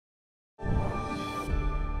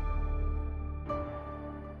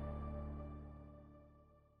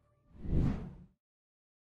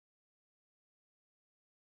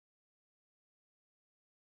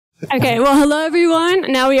Okay, well, hello,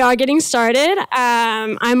 everyone. Now we are getting started.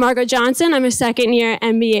 I'm Margot Johnson. I'm a second-year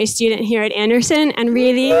MBA student here at Anderson and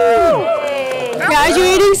really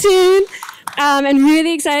graduating soon. And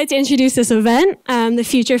really excited to introduce this event, the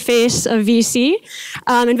future face of VC.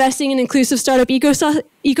 Investing in inclusive startup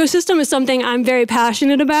ecosystem is something I'm very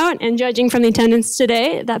passionate about, and judging from the attendance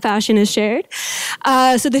today, that passion is shared.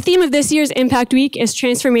 So the theme of this year's Impact Week is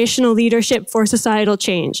transformational leadership for societal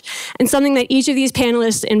change, and something that each of these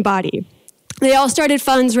panelists embody. They all started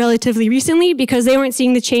funds relatively recently because they weren't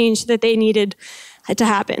seeing the change that they needed to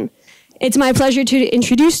happen. It's my pleasure to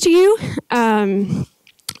introduce to you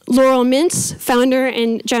Laurel Mintz, founder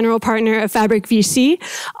and general partner of Fabric VC,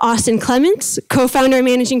 Austin Clements, co-founder and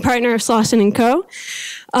managing partner of Slauson & Co.,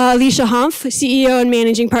 Alicia Hanf, CEO and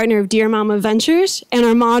managing partner of Dear Mama Ventures, and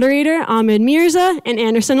our moderator, Ahmed, Mirza, an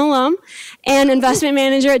Anderson alum, and investment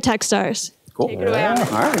manager at Techstars. Cool. Take it away, Ahmed.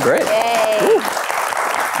 All right, great.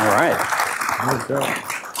 All right.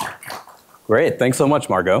 Great. Thanks so much,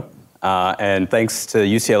 Margot. And thanks to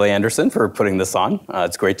UCLA Anderson for putting this on.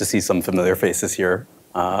 It's great to see some familiar faces here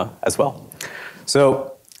as well.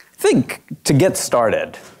 So I think to get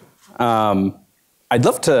started, I'd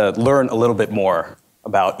love to learn a little bit more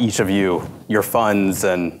about each of you, your funds,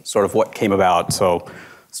 and sort of what came about. So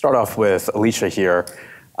start off with Alicia here.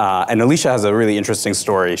 And Alicia has a really interesting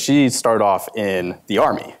story. She started off in the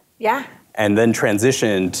Army. Yeah. And then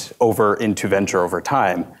transitioned over into venture over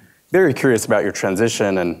time. Very curious about your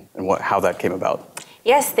transition and how that came about.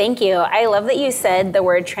 Yes, thank you. I love that you said the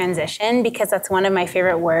word transition because that's one of my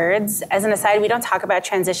favorite words. As an aside, we don't talk about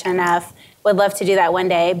transition enough. Would love to do that one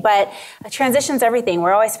day, but transition's everything.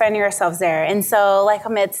 We're always finding ourselves there. And so, like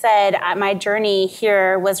Ahmed said, my journey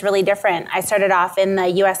here was really different. I started off in the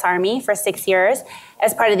US Army for 6 years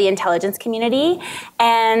as part of the intelligence community.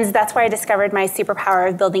 And that's where I discovered my superpower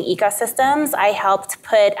of building ecosystems. I helped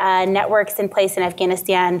put networks in place in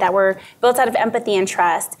Afghanistan that were built out of empathy and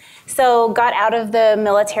trust. So got out of the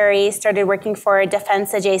military, started working for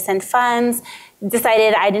defense adjacent funds,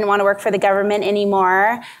 decided I didn't want to work for the government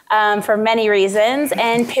anymore for many reasons,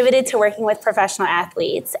 and pivoted to working with professional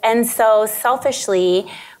athletes. And so selfishly,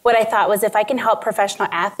 what I thought was if I can help professional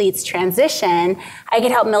athletes transition, I could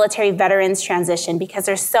help military veterans transition because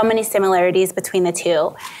there's so many similarities between the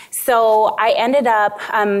two. So I ended up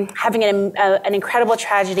having an incredible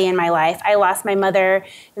tragedy in my life. I lost my mother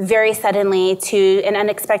very suddenly and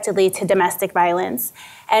unexpectedly to domestic violence.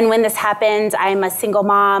 And when this happened, I'm a single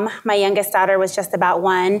mom. My youngest daughter was just about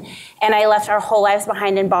 1. And I left our whole lives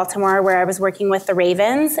behind in Baltimore where I was working with the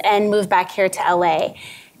Ravens and moved back here to LA.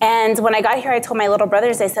 And when I got here, I told my little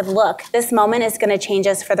brothers, I said, look, this moment is going to change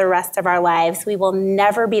us for the rest of our lives. We will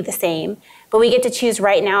never be the same. But we get to choose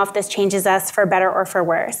right now if this changes us for better or for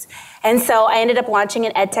worse. And so I ended up launching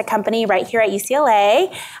an ed tech company right here at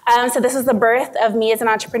UCLA. So this was the birth of me as an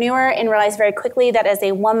entrepreneur, and realized very quickly that as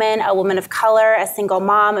a woman of color, a single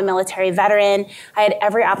mom, a military veteran, I had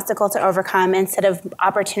every obstacle to overcome instead of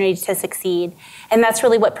opportunity to succeed. And that's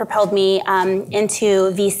really what propelled me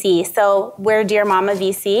into VC. So we're Dear Mama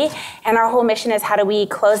VC, and our whole mission is how do we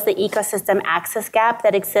close the ecosystem access gap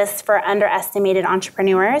that exists for underestimated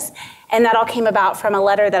entrepreneurs. And that all came about from a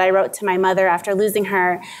letter that I wrote to my mother after losing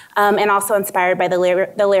her, and also inspired by the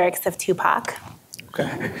lyrics of Tupac.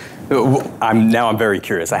 Okay. I'm very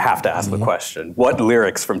curious. I have to ask the question. What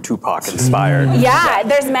lyrics from Tupac inspired? Yeah,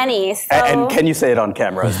 there's many. So and can you say it on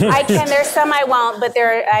camera? I can. There's some I won't, but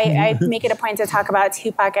I make it a point to talk about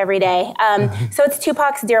Tupac every day. So it's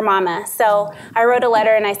Tupac's Dear Mama. So I wrote a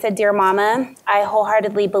letter and I said, Dear Mama, I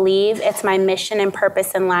wholeheartedly believe it's my mission and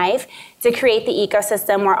purpose in life to create the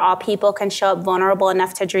ecosystem where all people can show up vulnerable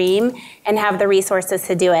enough to dream and have the resources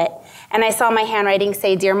to do it. And I saw my handwriting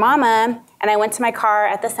say, Dear Mama, and I went to my car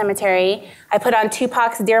at the cemetery. I put on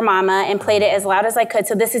Tupac's Dear Mama and played it as loud as I could.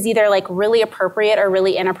 So this is either like really appropriate or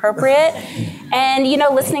really inappropriate. And,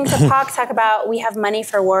 listening to Pac talk about we have money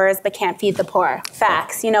for wars but can't feed the poor.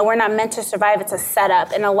 Facts. We're not meant to survive. It's a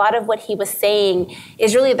setup. And a lot of what he was saying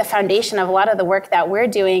is really the foundation of a lot of the work that we're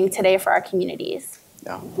doing today for our communities.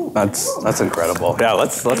 Yeah, that's incredible. Yeah,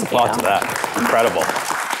 let's applaud to that. Incredible.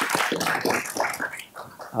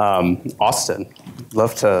 Austin,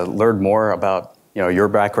 love to learn more about your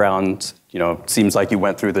background. Seems like you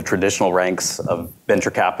went through the traditional ranks of venture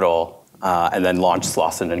capital and then launched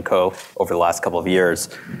Slauson & Co. over the last couple of years.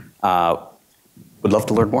 Would love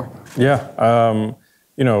to learn more. Yeah,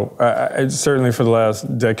 certainly for the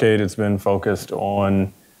last decade, it's been focused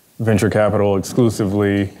on venture capital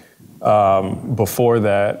exclusively. Before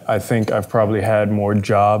that, I think I've probably had more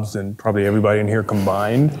jobs than probably everybody in here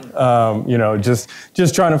combined.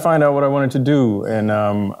 Just trying to find out what I wanted to do. And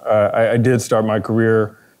I did start my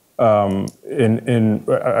career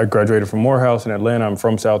I graduated from Morehouse in Atlanta. I'm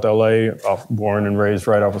from South LA, born and raised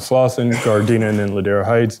right off of Slauson, Gardena, and then Ladera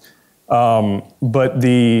Heights. But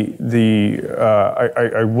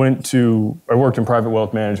I worked in private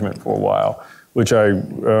wealth management for a while, which I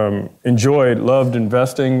enjoyed, loved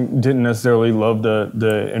investing, didn't necessarily love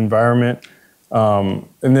the environment. And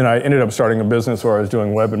then I ended up starting a business where I was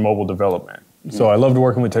doing web and mobile development. So I loved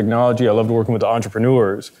working with technology. I loved working with the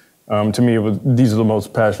entrepreneurs. To me, these are the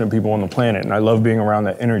most passionate people on the planet, and I love being around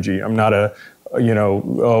that energy. I'm not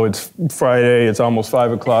it's Friday, it's almost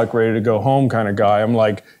 5 o'clock, ready to go home kind of guy. I'm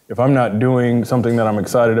like, if I'm not doing something that I'm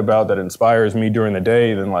excited about that inspires me during the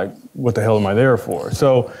day, then like, what the hell am I there for?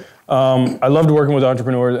 So I loved working with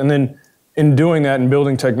entrepreneurs, and then in doing that and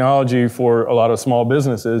building technology for a lot of small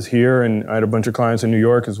businesses here, and I had a bunch of clients in New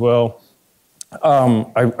York as well.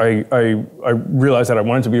 I realized that I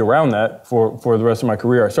wanted to be around that for the rest of my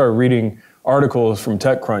career. I started reading articles from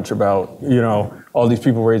TechCrunch about, all these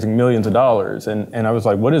people raising millions of dollars. And I was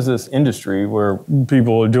like, what is this industry where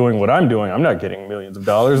people are doing what I'm doing? I'm not getting millions of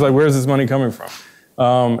dollars. Like, where's this money coming from?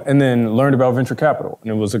 And then learned about venture capital.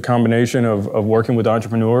 And it was a combination of working with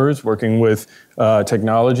entrepreneurs, working with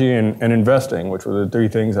technology, and investing, which were the three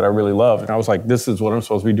things that I really loved. And I was like, this is what I'm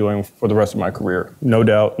supposed to be doing for the rest of my career. No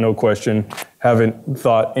doubt, no question. Haven't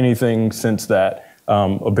thought anything since that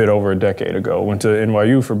a bit over a decade ago. Went to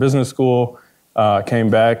NYU for business school, came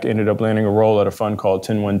back, ended up landing a role at a fund called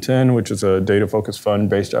 10110, which is a data-focused fund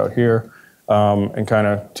based out here. And kind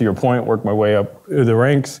of, to your point, worked my way up the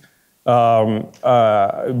ranks. During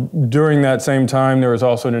that same time, there was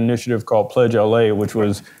also an initiative called Pledge LA, which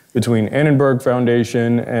was between Annenberg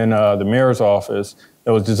Foundation and the mayor's office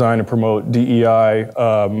that was designed to promote DEI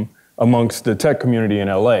amongst the tech community in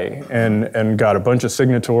LA, and got a bunch of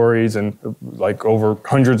signatories, and like over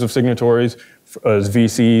hundreds of signatories as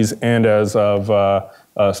VCs and as of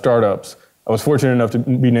startups. I was fortunate enough to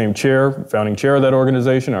be named founding chair of that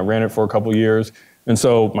organization. I ran it for a couple years. And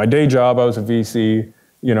so my day job, I was a VC.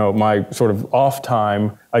 My sort of off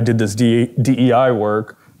time, I did this DEI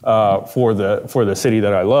work for the city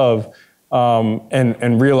that I love,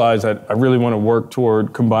 and realized that I really want to work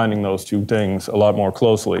toward combining those two things a lot more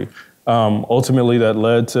closely. Ultimately, that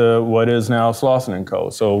led to what is now Slauson & Co.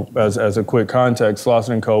 So as a quick context,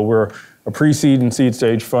 Slauson & Co., we're a pre-seed and seed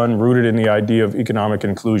stage fund rooted in the idea of economic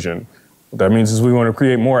inclusion. What that means is we want to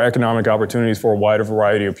create more economic opportunities for a wider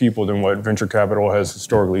variety of people than what venture capital has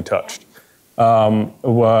historically touched. We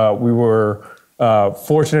were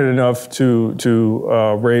fortunate enough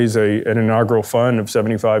to raise an inaugural fund of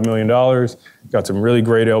 $75 million. Got some really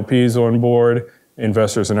great LPs on board,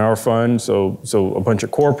 investors in our fund. So a bunch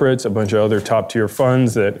of corporates, a bunch of other top tier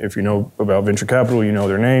funds that, if you know about venture capital, you know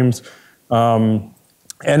their names, and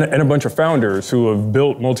a bunch of founders who have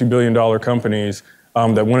built multi-billion-dollar companies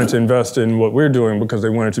that wanted to invest in what we're doing because they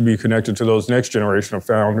wanted to be connected to those next generation of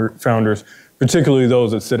founders, particularly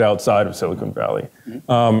those that sit outside of Silicon Valley.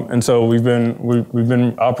 And so we've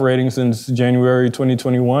been operating since January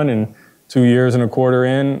 2021, and 2 years and a quarter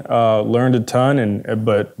in, learned a ton,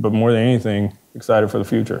 but more than anything, excited for the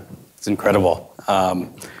future. It's incredible.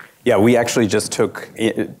 We actually just took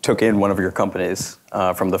in one of your companies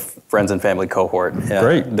from the friends and family cohort.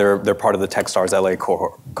 Great. They're part of the Techstars LA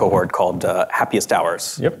cohort called Happiest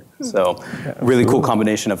Hours. Yep. So really cool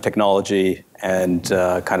combination of technology and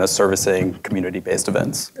kind of servicing community-based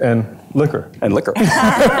events. And liquor.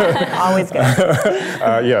 Always good.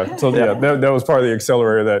 That was part of the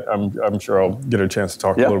accelerator that I'm sure I'll get a chance to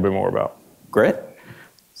talk a little bit more about. Great.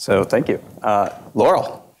 So thank you.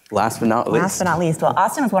 Laurel. Last but not least. Well,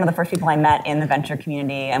 Austin was one of the first people I met in the venture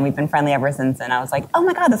community, and we've been friendly ever since. And I was like, oh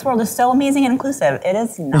my God, this world is so amazing and inclusive. It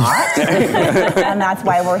is not. And that's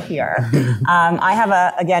why we're here. I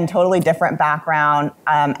have again, totally different background.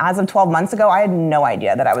 As of 12 months ago, I had no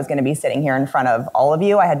idea that I was going to be sitting here in front of all of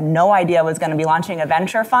you. I had no idea I was going to be launching a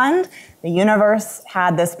venture fund. The universe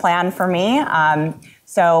had this plan for me.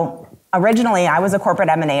 So originally, I was a corporate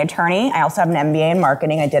M&A attorney. I also have an MBA in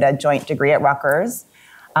marketing. I did a joint degree at Rutgers.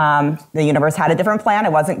 The universe had a different plan. I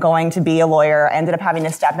wasn't going to be a lawyer. I ended up having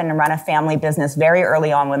to step in and run a family business very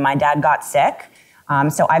early on when my dad got sick.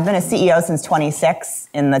 So I've been a CEO since 26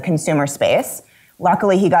 in the consumer space.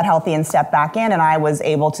 Luckily, he got healthy and stepped back in, and I was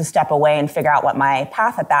able to step away and figure out what my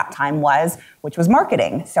path at that time was, which was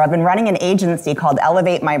marketing. So I've been running an agency called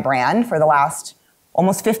Elevate My Brand for the last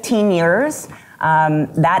almost 15 years.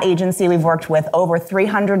 That agency, we've worked with over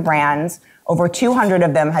 300 brands. Over 200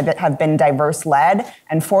 of them have been diverse-led,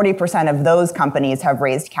 and 40% of those companies have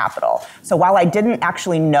raised capital. So while I didn't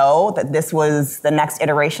actually know that this was the next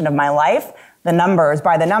iteration of my life, by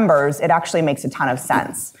the numbers, it actually makes a ton of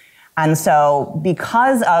sense. And so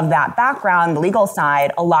because of that background, the legal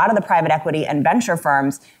side, a lot of the private equity and venture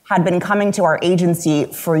firms had been coming to our agency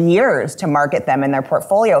for years to market them in their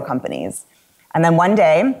portfolio companies. And then one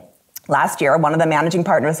day, last year, one of the managing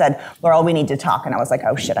partners said, Laurel, we need to talk. And I was like,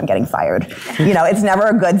 oh shit, I'm getting fired. It's never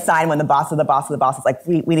a good sign when the boss of the boss of the boss is like,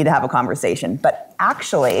 we need to have a conversation. But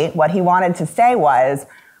actually, what he wanted to say was,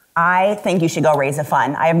 I think you should go raise a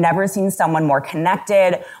fund. I have never seen someone more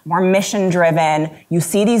connected, more mission-driven. You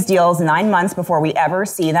see these deals 9 months before we ever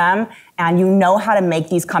see them, and you know how to make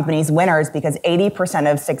these companies winners because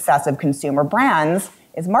 80% of success of consumer brands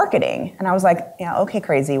is marketing. And I was like, okay,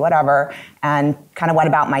 crazy, whatever. And kind of went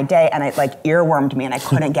about my day, and it like earwormed me, and I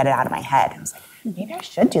couldn't get it out of my head. I was like, maybe I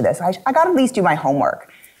should do this. I got to at least do my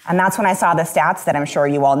homework. And that's when I saw the stats that I'm sure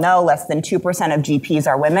you all know. Less than 2% of GPs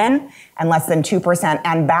are women, and less than 2%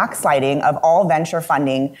 and backsliding of all venture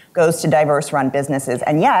funding goes to diverse-run businesses.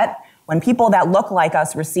 And yet, when people that look like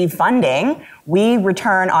us receive funding, we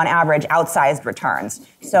return, on average, outsized returns.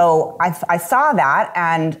 So I saw that,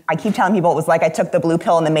 and I keep telling people it was like I took the blue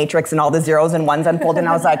pill in the Matrix and all the zeros and ones unfolded, and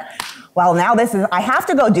I was like, well, now I have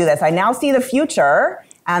to go do this. I now see the future,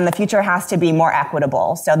 and the future has to be more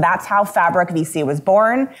equitable. So that's how Fabric VC was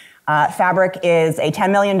born. Fabric is a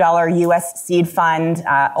 $10 million US seed fund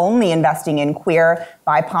only investing in queer,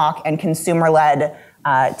 BIPOC, and consumer-led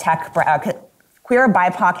queer,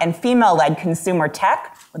 BIPOC, and female-led consumer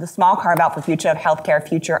tech with a small carve-out for future of healthcare,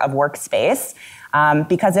 future of workspace.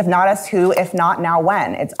 Because if not us, who? If not now,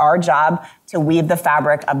 when? It's our job to weave the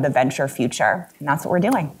fabric of the venture future. And that's what we're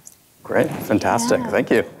doing. Great, fantastic,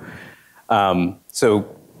 thank you.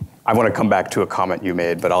 So I want to come back to a comment you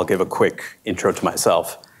made, but I'll give a quick intro to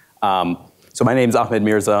myself. So my name's Ahmed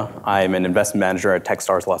Mirza. I'm an investment manager at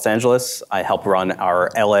Techstars Los Angeles. I help run our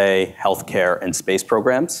LA healthcare and space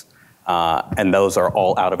programs. And those are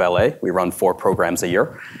all out of LA. We run 4 programs a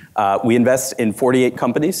year. We invest in 48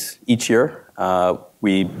 companies each year.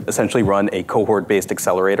 We essentially run a cohort-based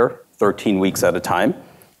accelerator, 13 weeks at a time.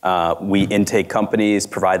 We intake companies,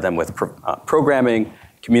 provide them with programming,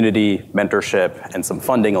 community, mentorship, and some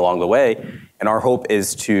funding along the way. And our hope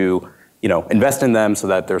is to invest in them so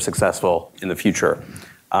that they're successful in the future.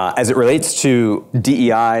 As it relates to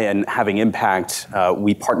DEI and having impact,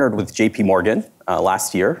 we partnered with JP Morgan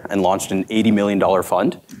last year and launched an $80 million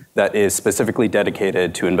fund that is specifically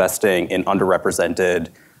dedicated to investing in underrepresented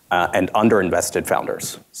and underinvested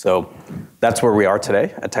founders. So that's where we are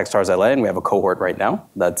today at Techstars LA, and we have a cohort right now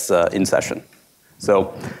that's in session.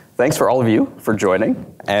 So thanks for all of you for joining.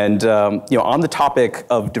 And on the topic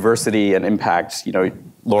of diversity and impact,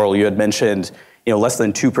 Laurel, you had mentioned less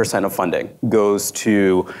than 2% of funding goes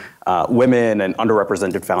to women and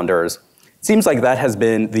underrepresented founders. It seems like that has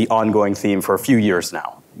been the ongoing theme for a few years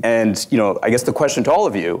now. And I guess the question to all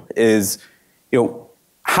of you is,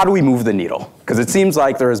 how do we move the needle? Because it seems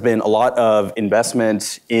like there has been a lot of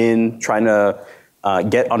investment in trying to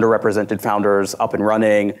get underrepresented founders up and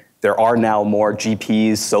running. There are now more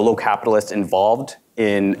GPs, solo capitalists involved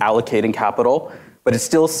in allocating capital. But it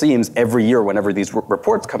still seems every year, whenever these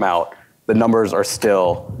reports come out, the numbers are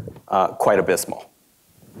still quite abysmal.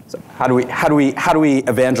 So how do we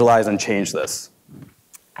evangelize and change this?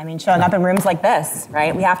 I mean, showing up in rooms like this,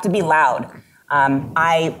 right? We have to be loud.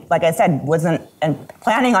 Like I said, wasn't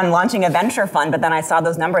planning on launching a venture fund, but then I saw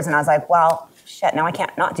those numbers and I was like, well, shit, now I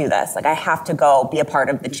can't not do this. Like I have to go be a part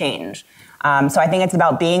of the change. So I think it's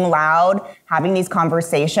about being loud, having these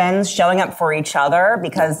conversations, showing up for each other,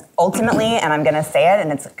 because ultimately, and I'm going to say it,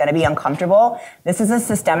 and it's going to be uncomfortable, this is a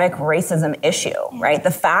systemic racism issue, right? The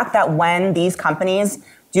fact that when these companies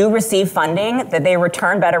do receive funding, that they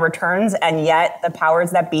return better returns, and yet the powers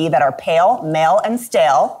that be that are pale, male, and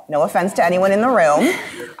stale, no offense to anyone in the room,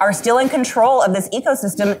 are still in control of this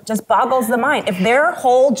ecosystem just boggles the mind. If their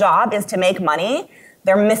whole job is to make money,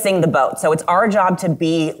 they're missing the boat. So it's our job to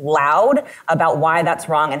be loud about why that's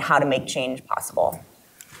wrong and how to make change possible.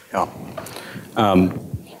 Yeah.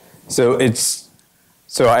 So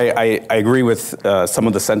I agree with some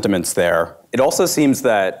of the sentiments there. It also seems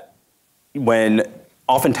that when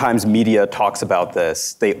oftentimes media talks about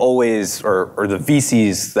this, they always, or the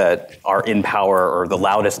VCs that are in power or the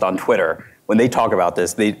loudest on Twitter, when they talk about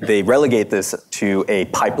this, they relegate this to a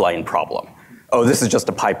pipeline problem. Oh, this is just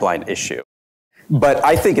a pipeline issue. But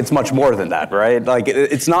I think it's much more than that, right? Like,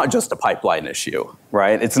 it's not just a pipeline issue,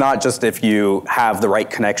 right? It's not just if you have the right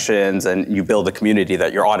connections and you build a community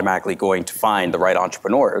that you're automatically going to find the right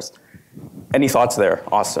entrepreneurs. Any thoughts there,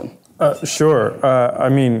 Austin? Sure. I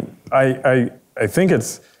mean, I think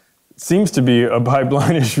it seems to be a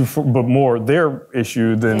pipeline issue, but more their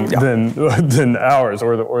issue than ours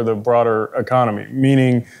or the broader economy.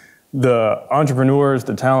 Meaning, the entrepreneurs,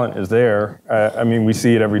 the talent is there. I mean, we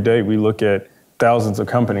see it every day. We look at thousands of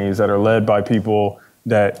companies that are led by people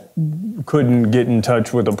that couldn't get in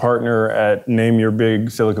touch with a partner at name your big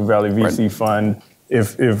Silicon Valley VC fund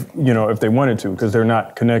if they wanted to, because they're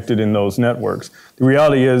not connected in those networks. The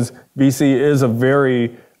reality is VC is a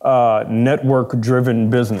very network-driven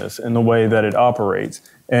business in the way that it operates.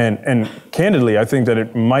 And candidly, I think that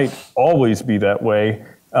it might always be that way,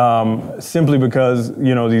 simply because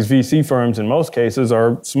these VC firms in most cases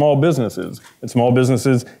are small businesses, and small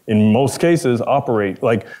businesses in most cases operate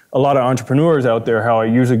like a lot of entrepreneurs out there. How I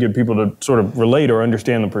usually get people to sort of relate or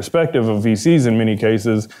understand the perspective of VCs in many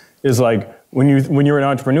cases is like when you're an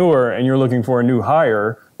entrepreneur and you're looking for a new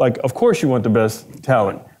hire, like of course you want the best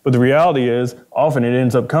talent, but the reality is often it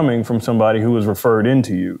ends up coming from somebody who was referred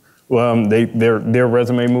into you. Their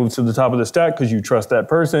resume moves to the top of the stack because you trust that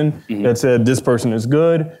person that said this person is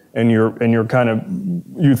good, and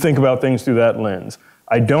you think about things through that lens.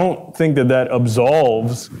 I don't think that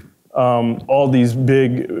absolves all these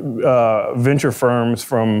big venture firms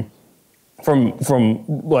from to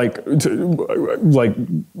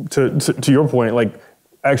your point, like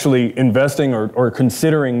actually investing or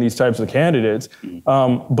considering these types of candidates,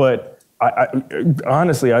 but. I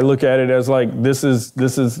honestly, I look at it as like this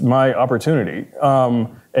is my opportunity,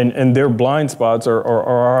 and their blind spots are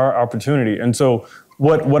our opportunity. And so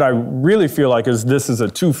what I really feel like is this is a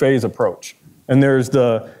two-phase approach, and there's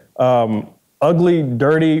the ugly,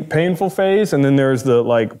 dirty, painful phase, and then there's the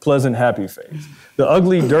like pleasant, happy phase. The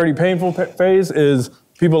ugly, dirty, painful phase is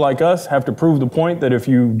people like us have to prove the point that if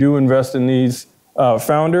you do invest in these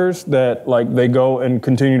founders, that like they go and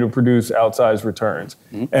continue to produce outsized returns.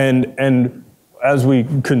 And as we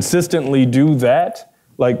consistently do that,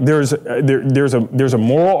 like there's a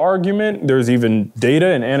moral argument, there's even data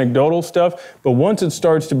and anecdotal stuff, but once it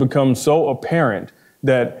starts to become so apparent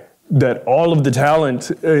that all of the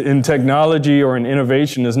talent in technology or in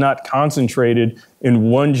innovation is not concentrated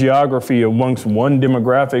in one geography amongst one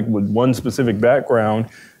demographic with one specific background,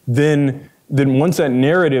 then once that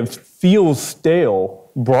narrative feels stale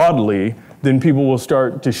broadly, then people will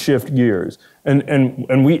start to shift gears.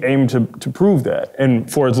 And we aim to prove that.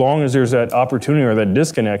 And for as long as there's that opportunity or that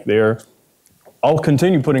disconnect there, I'll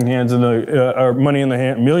continue putting money in the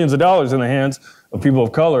hand, millions of dollars in the hands of people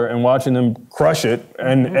of color and watching them crush it.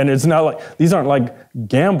 And it's not like, these aren't like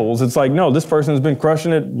gambles. It's like, no, this person has been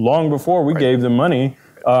crushing it long before we gave them money.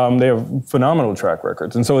 They have phenomenal track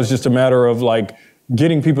records. And so it's just a matter of like,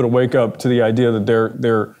 getting people to wake up to the idea that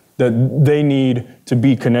that they need to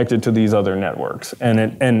be connected to these other networks, and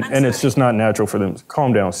it's just not natural for them.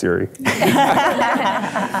 Calm down, Siri.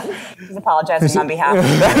 She's apologizing on behalf.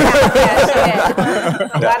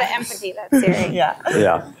 A lot of empathy, that Siri.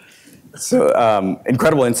 Yeah. So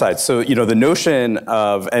incredible insights. So the notion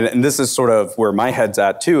of, and this is sort of where my head's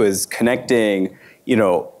at too, is connecting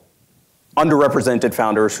underrepresented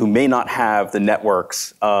founders who may not have the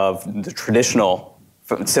networks of the traditional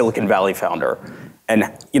Silicon Valley founder. And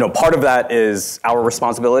part of that is our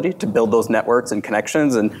responsibility to build those networks and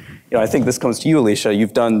connections. And I think this comes to you, Alicia.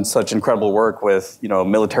 You've done such incredible work with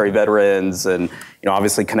military veterans, and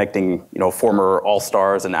obviously connecting former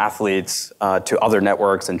all-stars and athletes to other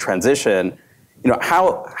networks and transition.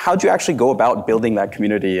 How do you actually go about building that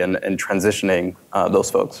community and transitioning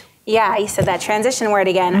those folks? Yeah, you said that transition word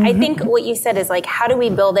again. I think what you said is like, how do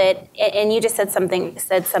we build it? And you just said something,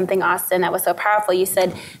 Austin, that was so powerful. You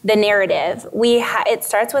said the narrative. It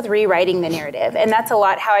starts with rewriting the narrative. And that's a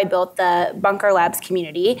lot how I built the Bunker Labs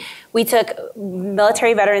community. We took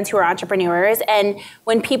military veterans who are entrepreneurs. And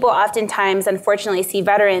when people oftentimes, unfortunately, see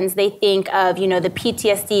veterans, they think of, the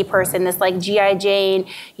PTSD person, this like G.I. Jane,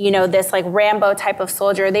 this like Rambo type of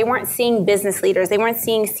soldier. They weren't seeing business leaders. They weren't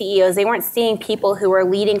seeing CEOs. They weren't seeing people who were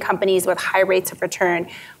leading companies with high rates of return.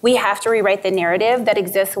 We have to rewrite the narrative that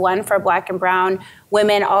exists, one, for Black and brown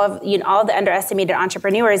women, all the underestimated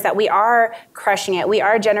entrepreneurs, that we are crushing it. We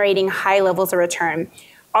are generating high levels of return.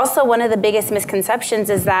 Also, one of the biggest misconceptions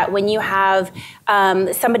is that when you have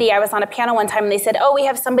somebody, I was on a panel one time and they said, oh, we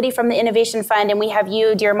have somebody from the Innovation Fund and we have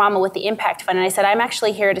you, dear mama, with the Impact Fund. And I said, I'm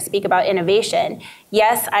actually here to speak about innovation.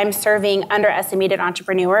 Yes, I'm serving underestimated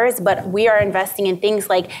entrepreneurs, but we are investing in things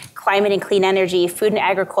like climate and clean energy, food and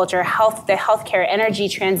agriculture, health, the healthcare, energy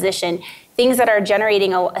transition, things that are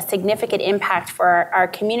generating a significant impact for our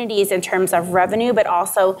communities in terms of revenue, but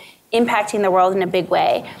also impacting the world in a big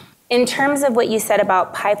way. In terms of what you said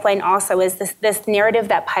about pipeline also is this narrative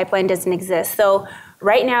that pipeline doesn't exist. So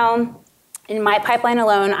right now, In my pipeline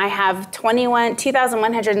alone, I have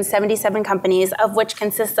 2,177 companies, of which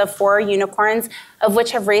consists of 4 unicorns, of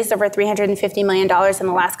which have raised over $350 million in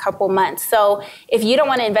the last couple months. So if you don't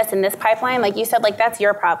want to invest in this pipeline, like you said, like that's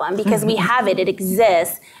your problem, because we have it, it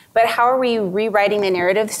exists. But how are we rewriting the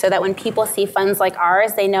narrative so that when people see funds like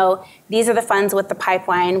ours, they know these are the funds with the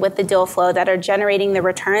pipeline, with the deal flow that are generating the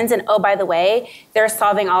returns. And oh, by the way, they're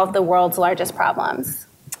solving all of the world's largest problems.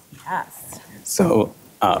 Yes. So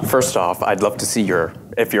first off, I'd love to see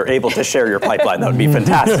if you're able to share your pipeline, that would be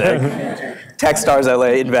fantastic. Techstars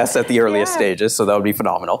LA invests at the earliest stages, so that would be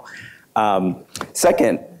phenomenal.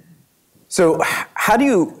 Second, so how do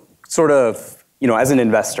you sort of, as an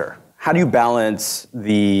investor, how do you balance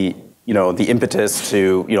the impetus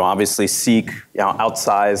to, obviously seek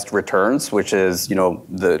outsized returns, which is,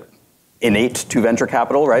 the innate to venture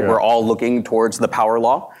capital, right? Yeah. We're all looking towards the power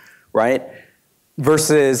law, right?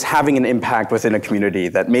 Versus having an impact within a community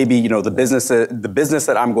that maybe, the business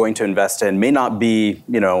that I'm going to invest in may not be,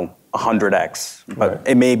 100x, but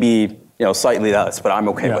it may be, slightly less, but I'm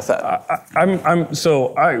okay with that.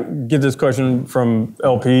 So I get this question from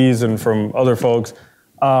LPs and from other folks.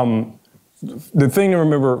 The thing to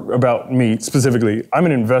remember about me specifically, I'm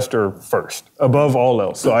an investor first, above all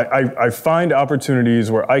else. So I find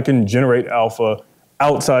opportunities where I can generate alpha,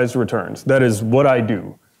 outsized returns. That is what I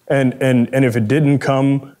do. And if it didn't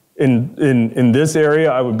come in this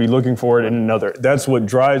area, I would be looking for it in another. That's what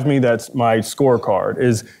drives me. That's my scorecard,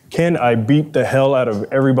 is can I beat the hell out of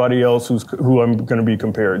everybody else who I'm going to be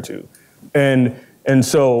compared to? And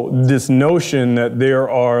so this notion that there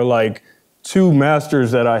are like 2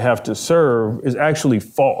 masters that I have to serve is actually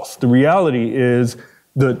false. The reality is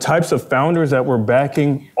the types of founders that we're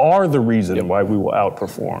backing are the reason why we will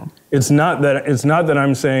outperform. It's not that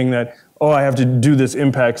I'm saying that, I have to do this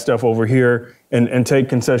impact stuff over here and take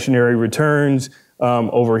concessionary returns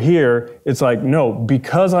over here. It's like, no,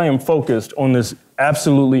 because I am focused on this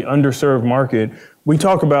absolutely underserved market, we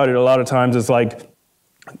talk about it a lot of times. It's like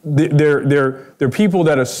they're people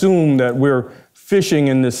that assume that we're fishing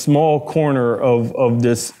in this small corner of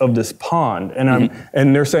this pond,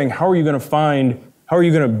 and they're saying, how are you going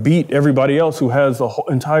to beat everybody else who has the whole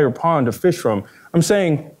entire pond to fish from? I'm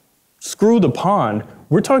saying, screw the pond.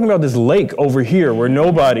 We're talking about this lake over here where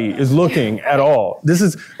nobody is looking at all. This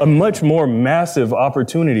is a much more massive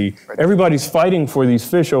opportunity. Everybody's fighting for these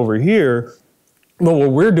fish over here, but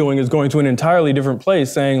what we're doing is going to an entirely different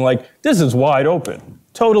place, saying like, this is wide open.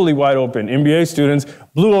 Totally wide open. MBA students,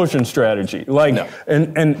 blue ocean strategy.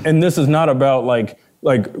 And this is not about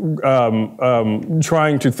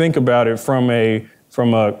trying to think about it from a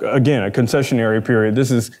concessionary period.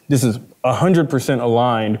 This is 100%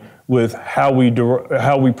 aligned with how we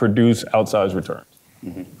produce outsized returns.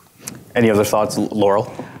 Mm-hmm. Any other thoughts,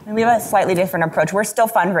 Laurel? We have a slightly different approach. We're still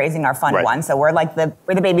fundraising our fund one, so we're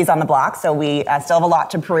the babies on the block. So we still have a lot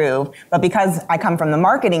to prove. But because I come from the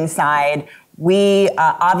marketing side, we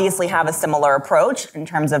obviously have a similar approach in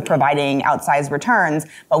terms of providing outsized returns,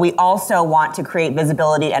 but we also want to create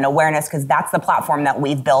visibility and awareness because that's the platform that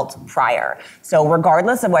we've built prior. So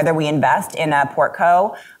regardless of whether we invest in a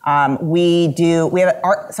portco, our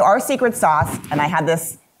secret sauce, and I had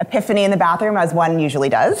this epiphany in the bathroom, as one usually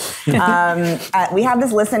does. We have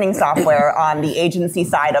this listening software on the agency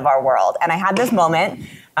side of our world, and I had this moment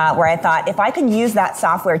where I thought, if I can use that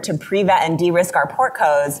software to pre-vet and de-risk our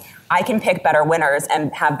portcos, I can pick better winners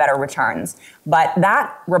and have better returns. But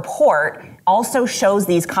that report also shows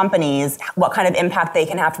these companies what kind of impact they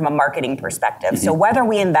can have from a marketing perspective. Mm-hmm. So whether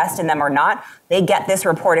we invest in them or not, they get this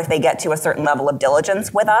report if they get to a certain level of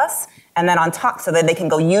diligence with us. And then on top, so that they can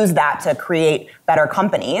go use that to create better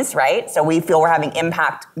companies, right? So we feel we're having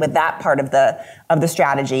impact with that part of the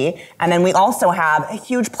strategy. And then we also have a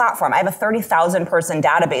huge platform. I have a 30,000 person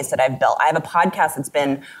database that I've built. I have a podcast that's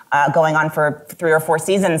been going on for 3 or 4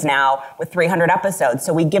 seasons now with 300 episodes.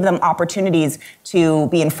 So we give them opportunities to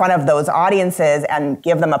be in front of those audiences and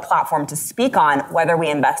give them a platform to speak on whether we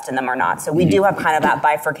invest in them or not. So we do have kind of that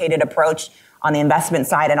bifurcated approach on the investment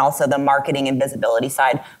side and also the marketing and visibility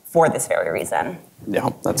side for this very reason. Yeah,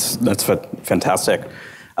 that's fantastic.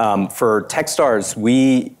 For Techstars,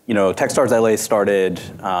 Techstars LA started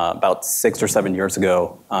about 6 or 7 years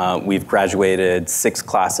ago. We've graduated 6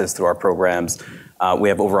 classes through our programs. We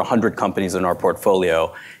have over 100 companies in our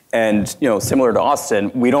portfolio. And similar to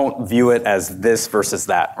Austin, we don't view it as this versus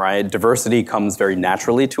that, right? Diversity comes very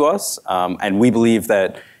naturally to us, and we believe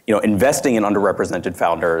that investing in underrepresented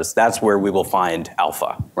founders, that's where we will find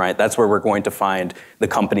alpha, right? That's where we're going to find the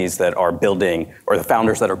companies that are building, or the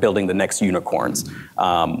founders that are building the next unicorns.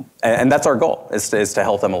 And that's our goal, is to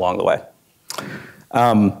help them along the way.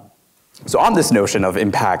 So on this notion of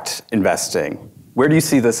impact investing, where do you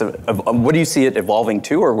see this? What do you see it evolving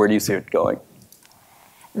to, or where do you see it going?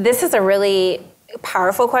 This is a really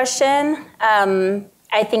powerful question.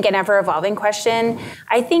 I think an ever-evolving question.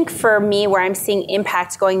 I think for me, where I'm seeing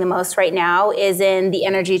impact going the most right now is in the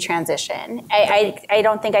energy transition. I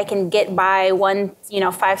don't think I can get by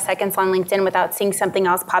 5 seconds on LinkedIn without seeing something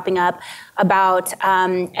else popping up about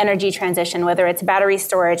energy transition, whether it's battery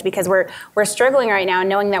storage, because we're struggling right now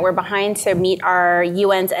knowing that we're behind to meet our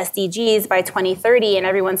UN's SDGs by 2030, and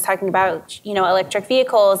everyone's talking about electric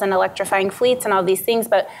vehicles and electrifying fleets and all these things,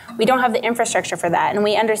 but we don't have the infrastructure for that. And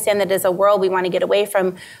we understand that as a world we want to get away from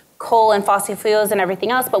coal and fossil fuels and everything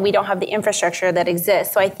else, but we don't have the infrastructure that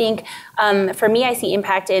exists. So I think for me, I see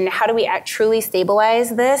impact in how do we truly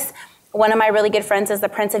stabilize this. One of my really good friends is the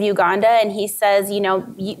Prince of Uganda, and he says,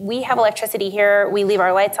 we have electricity here, we leave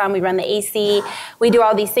our lights on, we run the AC, we do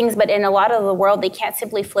all these things, but in a lot of the world, they can't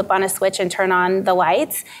simply flip on a switch and turn on the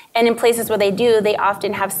lights. And in places where they do, they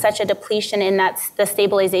often have such a depletion in the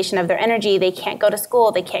stabilization of their energy. They can't go to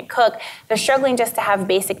school, they can't cook. They're struggling just to have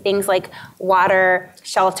basic things like water,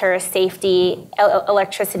 shelter, safety,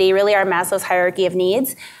 electricity, really our Maslow's hierarchy of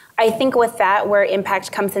needs. I think with that, where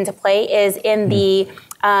impact comes into play is in the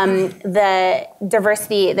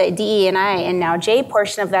diversity, the DE&I and now J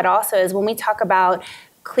portion of that also is when we talk about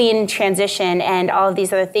clean transition and all of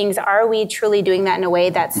these other things, are we truly doing that in a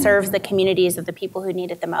way that serves the communities of the people who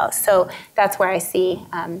need it the most? So that's where I see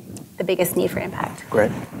the biggest need for impact.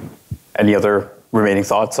 Great. Any other remaining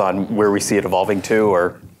thoughts on where we see it evolving to,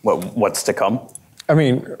 or what's to come? I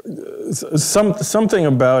mean, something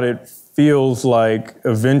about it feels like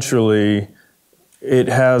eventually it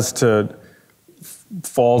has to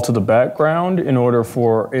fall to the background in order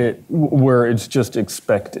for it where it's just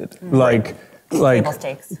expected. Like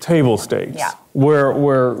table stakes. Yeah. Where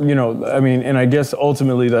and I guess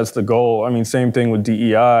ultimately that's the goal. I mean, same thing with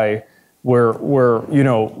DEI, where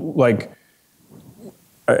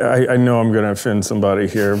I know I'm going to offend somebody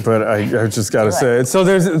here, but I just got to say it. So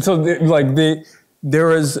there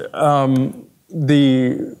is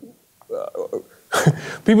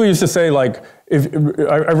people used to say, like, if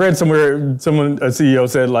I read somewhere, a CEO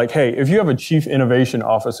said, like, hey, if you have a chief innovation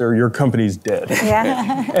officer, your company's dead.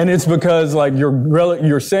 Yeah. And it's because, like,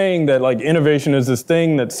 you're saying that, like, innovation is this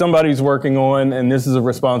thing that somebody's working on, and this is a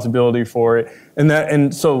responsibility for it.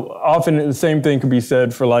 And so often the same thing could be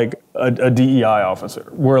said for, like, a DEI officer,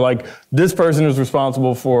 where, like, this person is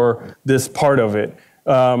responsible for this part of it.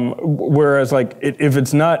 Whereas, like, if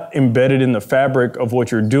it's not embedded in the fabric of what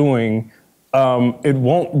you're doing, it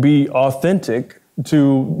won't be authentic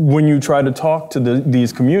to when you try to talk to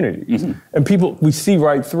these communities. Mm-hmm. And people, we see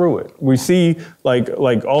right through it. We see like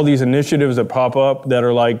all these initiatives that pop up that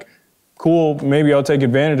are like, cool, maybe I'll take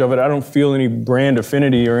advantage of it. I don't feel any brand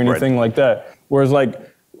affinity or anything like that. Whereas, like,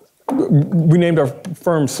 we named our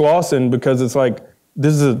firm Slauson because it's like,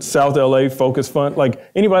 this is a South LA focused fund. Like,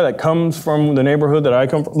 anybody that comes from the neighborhood that I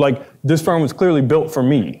come from, like, this firm was clearly built for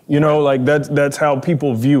me. Like that's how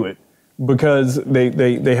people view it. Because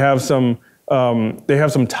they have some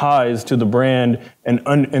ties to the brand and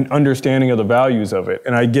understanding of the values of it.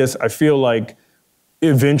 And I feel like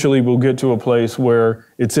eventually we'll get to a place where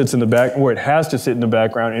it sits in the back, where it has to sit in the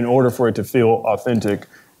background in order for it to feel authentic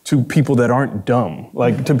to people that aren't dumb,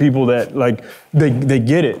 like to people that, like, they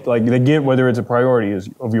get it, like they get whether it's a priority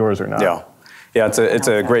of yours or not. Yeah, it's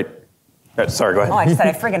a great. Sorry, go ahead. Oh, I just said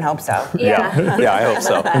I friggin' hope so. Yeah, I hope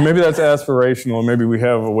so. And maybe that's aspirational. Maybe we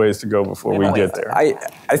have a ways to go before we get there.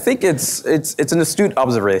 I think it's an astute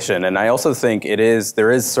observation, and I also think it is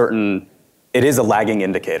a lagging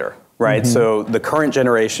indicator, right? Mm-hmm. So the current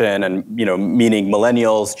generation, and meaning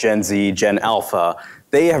millennials, Gen Z, Gen Alpha,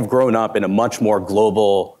 they have grown up in a much more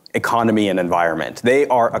global economy and environment. They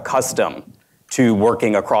are accustomed to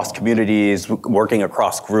working across communities, working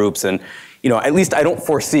across groups, and at least I don't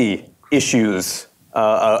foresee issues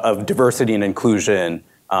of diversity and inclusion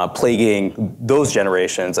plaguing those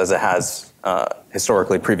generations as it has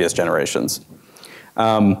historically previous generations.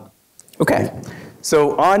 Okay,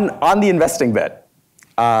 so on the investing bit,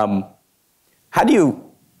 how do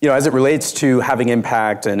you, as it relates to having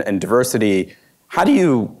impact and diversity, how do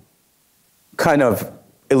you kind of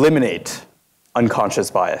eliminate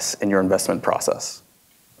unconscious bias in your investment process?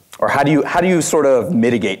 Or how do you sort of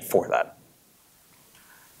mitigate for that?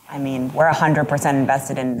 I mean, we're 100%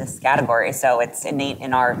 invested in this category, so it's innate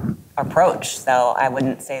in our approach. So I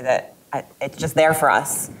wouldn't say that it's just there for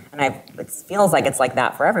us. And it feels like it's like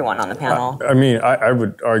that for everyone on the panel. I mean, I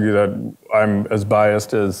would argue that I'm as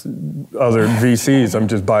biased as other VCs. I'm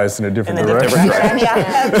just biased in a different direction.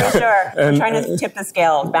 Yeah, for sure. I'm trying to tip the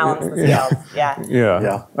scales, balance the scales.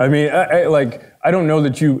 Yeah. I mean, I don't know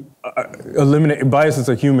that you eliminate bias is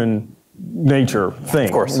a human nature thing,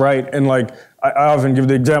 of course, right? And like I often give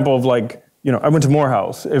the example of like, I went to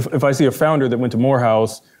Morehouse. If I see a founder that went to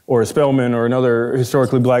Morehouse or a Spelman or another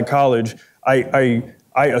historically black college,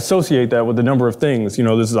 I associate that with a number of things.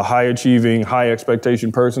 This is a high achieving, high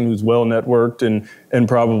expectation person who's well networked and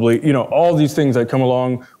probably, all these things that come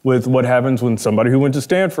along with what happens when somebody who went to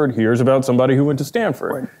Stanford hears about somebody who went to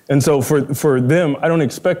Stanford. Right. And so for them, I don't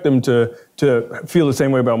expect them to feel the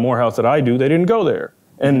same way about Morehouse that I do. They didn't go there.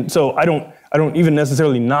 And so I don't even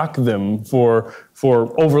necessarily knock them for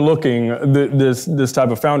overlooking this type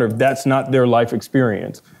of founder if that's not their life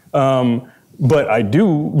experience. But I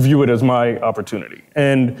do view it as my opportunity.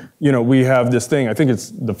 And, we have this thing, I think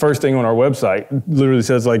it's the first thing on our website, literally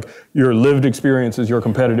says like, your lived experience is your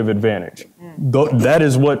competitive advantage.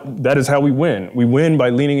 That is how we win. We win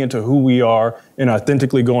by leaning into who we are and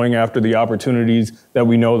authentically going after the opportunities that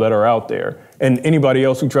we know that are out there. And anybody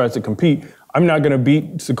else who tries to compete, I'm not going to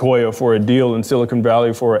beat Sequoia for a deal in Silicon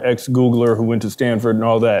Valley for an ex-Googler who went to Stanford and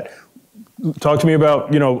all that. Talk to me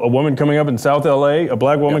about, a woman coming up in South LA, a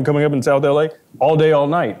black woman coming up in South LA, all day, all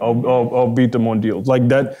night. I'll beat them on deals like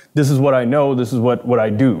that. This is what I know. This is what I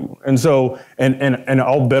do. And so, and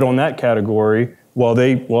I'll bet on that category while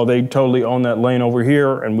they totally own that lane over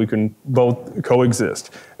here, and we can both coexist.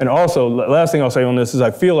 And also, last thing I'll say on this is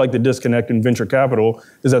I feel like the disconnect in venture capital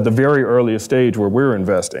is at the very earliest stage where we're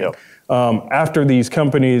investing. Yep. After these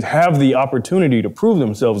companies have the opportunity to prove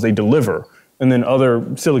themselves, they deliver. And then other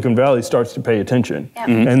Silicon Valley starts to pay attention. Yep.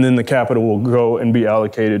 Mm-hmm. And then the capital will go and be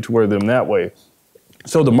allocated toward them that way.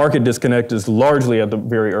 So the market disconnect is largely at the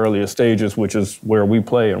very earliest stages, which is where we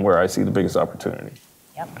play and where I see the biggest opportunity.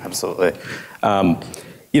 Yep. Absolutely.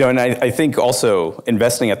 And I think also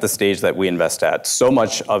investing at the stage that we invest at, so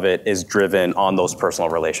much of it is driven on those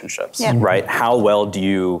personal relationships, right? How well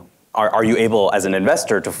are you able as an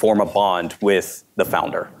investor to form a bond with the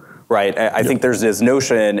founder? Right. I think there's this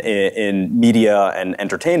notion in media and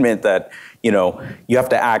entertainment that, you have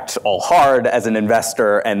to act all hard as an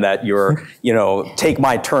investor and that you're, take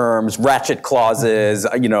my terms, ratchet clauses,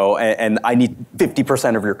 and I need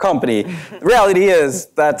 50% of your company. The reality is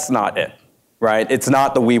that's not it. Right. It's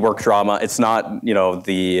not the WeWork drama. It's not,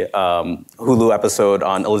 the Hulu episode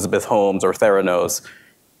on Elizabeth Holmes or Theranos.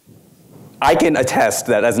 I can attest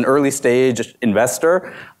that as an early stage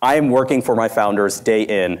investor, I am working for my founders day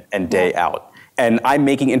in and day out. And I'm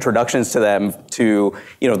making introductions to them to,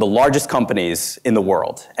 the largest companies in the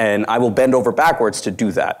world. And I will bend over backwards to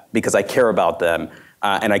do that because I care about them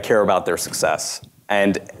and I care about their success.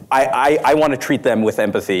 And I want to treat them with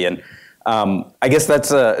empathy. And I guess that's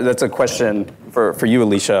a question for you,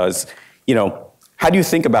 Alicia, is, how do you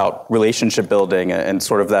think about relationship building and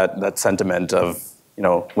sort of that sentiment of,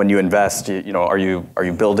 when you invest, are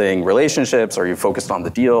you building relationships? Are you focused on the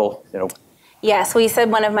deal? Yes, well, you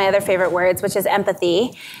said one of my other favorite words, which is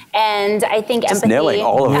empathy. And I think just empathy... nailing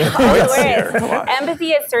all of the points here.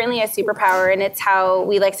 Empathy is certainly a superpower, and it's how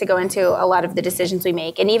we like to go into a lot of the decisions we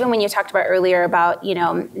make. And even when you talked about earlier about,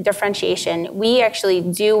 differentiation, we actually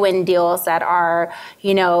do win deals that are,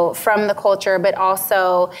 from the culture, but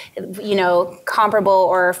also, comparable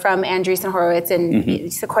or from Andreessen Horowitz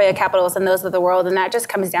and Sequoia Capitals and those of the world. And that just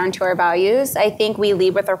comes down to our values. I think we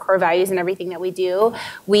lead with our core values in everything that we do.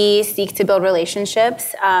 We seek to build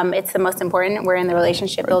relationships. It's the most important. We're in the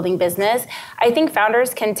relationship building business. I think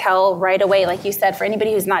founders can tell right away, like you said, for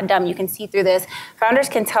anybody who's not dumb, you can see through this. Founders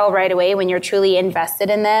can tell right away when you're truly invested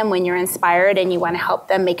in them, when you're inspired and you want to help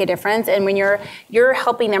them make a difference, and when you're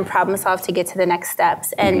helping them problem solve to get to the next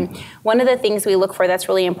steps. And one of the things we look for that's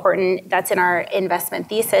really important, that's in our investment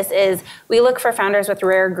thesis, is we look for founders with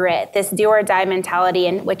rare grit, this do or die mentality,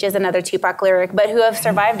 and which is another Tupac lyric, but who have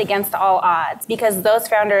survived against all odds. Because those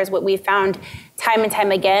founders, what we found time and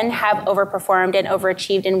time again, have overperformed and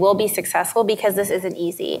overachieved and will be successful because this isn't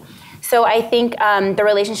easy. So I think the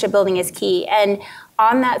relationship building is key. And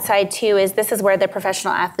on that side too this is where the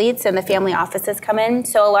professional athletes and the family offices come in.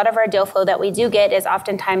 So a lot of our deal flow that we do get is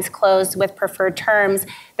oftentimes closed with preferred terms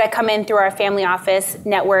that come in through our family office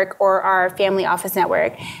network or our family office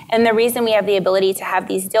network. And the reason we have the ability to have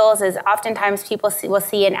these deals is oftentimes people will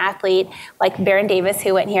see an athlete like Baron Davis,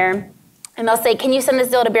 who went here, And they'll say, can you send this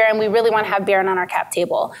deal to Baron? We really want to have Baron on our cap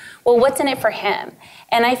table. Well, what's in it for him?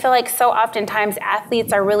 And I feel like so oftentimes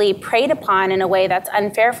athletes are really preyed upon in a way that's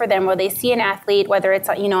unfair for them, where they see an athlete, whether it's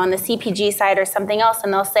on the CPG side or something else,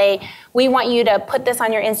 and they'll say, we want you to put this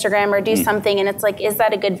on your Instagram or do something. And it's like, is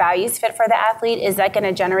that a good values fit for the athlete? Is that going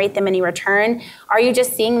to generate them any return? Are you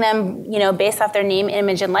just seeing them, based off their name,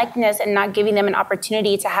 image, and likeness, and not giving them an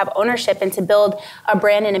opportunity to have ownership and to build a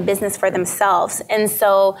brand and a business for themselves? And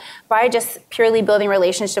so by just purely building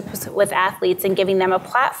relationships with athletes and giving them a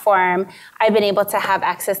platform, I've been able to have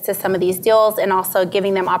access to some of these deals and also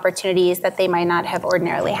giving them opportunities that they might not have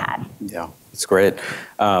ordinarily had. Yeah, it's great.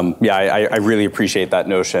 I really appreciate that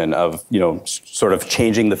notion of, sort of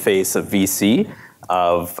changing the face of VC,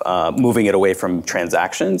 of moving it away from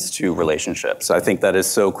transactions to relationships. I think that is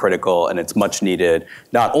so critical, and it's much needed,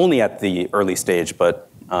 not only at the early stage, but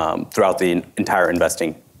throughout the entire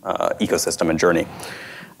investing ecosystem and journey.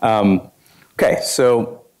 Okay,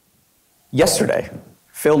 so yesterday,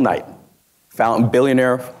 Phil Knight,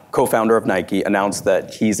 billionaire co-founder of Nike, announced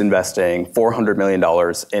that he's investing $400 million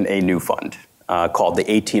in a new fund called the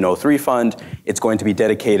 1803 Fund. It's going to be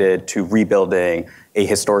dedicated to rebuilding a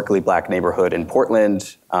historically black neighborhood in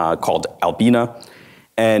Portland called Albina.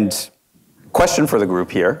 And question for the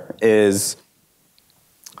group here is,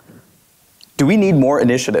 do we need more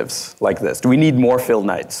initiatives like this? Do we need more Phil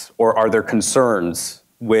Knights? Or are there concerns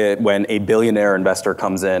when a billionaire investor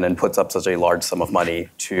comes in and puts up such a large sum of money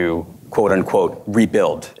to, quote unquote,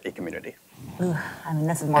 rebuild a community?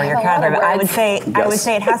 This is more your category, but I would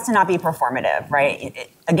say it has to not be performative, right?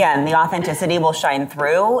 Again, the authenticity will shine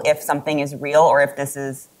through if something is real, or if this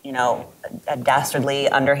is, a dastardly,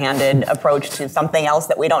 underhanded approach to something else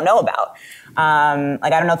that we don't know about. I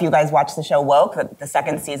don't know if you guys watched the show Woke, the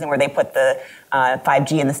second season, where they put the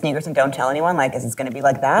 5G in the sneakers and don't tell anyone. Is this going to be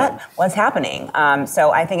like that? What's happening?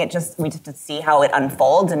 So I think we just have to see how it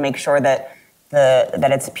unfolds and make sure that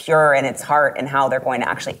that it's pure in its heart and how they're going to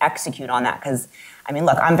actually execute on that. Because,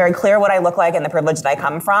 look, I'm very clear what I look like and the privilege that I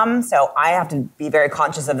come from, so I have to be very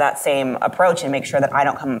conscious of that same approach and make sure that I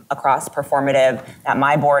don't come across performative, that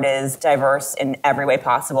my board is diverse in every way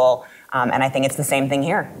possible, and I think it's the same thing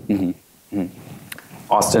here. Mm-hmm.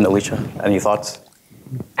 Mm-hmm. Austin, Alicia, any thoughts?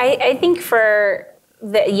 I think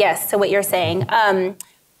yes to what you're saying.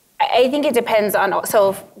 I think it depends on,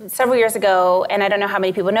 so several years ago, and I don't know how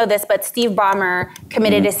many people know this, but Steve Ballmer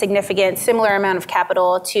committed a significant, similar amount of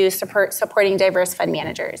capital to supporting diverse fund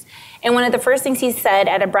managers. And one of the first things he said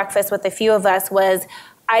at a breakfast with a few of us was,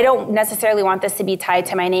 I don't necessarily want this to be tied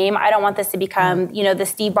to my name. I don't want this to become, the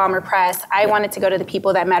Steve Ballmer press. I want it to go to the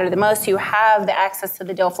people that matter the most, who have the access to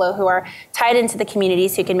the deal flow, who are tied into the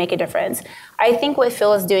communities, who can make a difference. I think what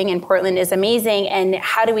Phil is doing in Portland is amazing, and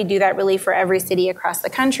how do we do that really for every city across the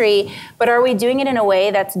country? But are we doing it in a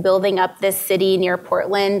way that's building up this city near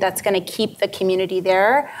Portland that's going to keep the community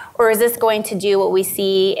there? Or is this going to do what we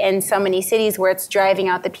see in so many cities where it's driving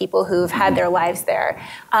out the people who've had their lives there?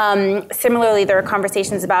 Similarly, there are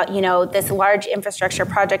conversations about, this large infrastructure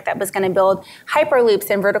project that was going to build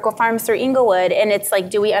hyperloops and vertical farms through Inglewood. And it's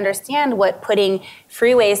like, do we understand what putting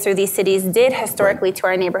freeways through these cities did historically to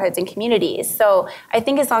our neighborhoods and communities? So I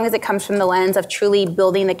think as long as it comes from the lens of truly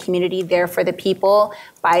building the community there for the people,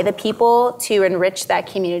 by the people, to enrich that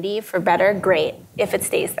community for better, great, if it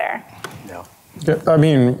stays there. Yeah,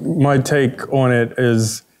 my take on it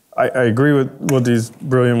is, I agree with what these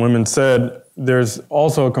brilliant women said. There's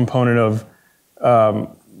also a component of,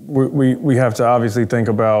 we have to obviously think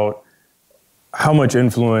about how much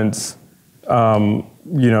influence,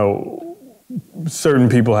 certain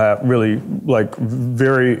people have, really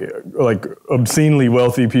very obscenely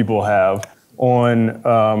wealthy people have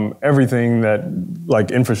on everything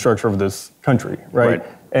that infrastructure of this country, right?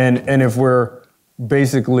 And if we're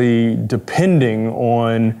basically depending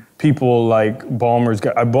on people like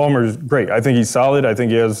Ballmer's great. I think he's solid. I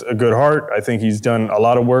think he has a good heart. I think he's done a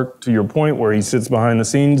lot of work, to your point, where he sits behind the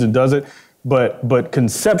scenes and does it. But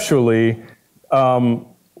conceptually,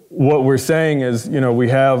 what we're saying is, we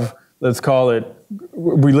have, let's call it,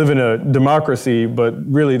 we live in a democracy, but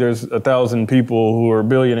really there's 1,000 people who are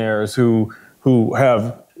billionaires who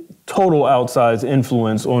have total outsized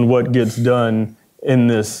influence on what gets done in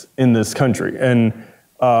this country. And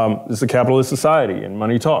it's a capitalist society, and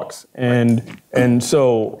money talks. And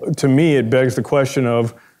so to me, it begs the question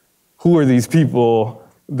of, who are these people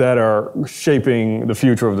that are shaping the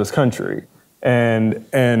future of this country? And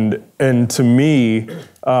to me,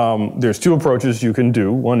 there's two approaches you can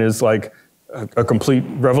do. One is a complete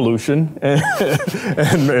revolution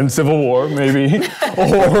and civil war, maybe,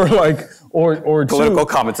 or Political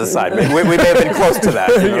comments aside, we may have been close to that.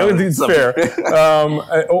 It's fair.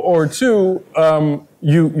 Or two,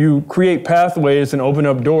 you create pathways and open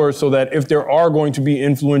up doors so that if there are going to be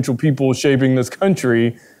influential people shaping this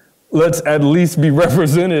country, let's at least be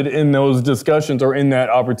represented in those discussions or in that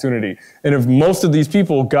opportunity. And if most of these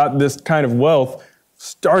people got this kind of wealth,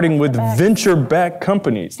 starting with venture-backed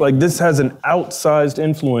companies, like this has an outsized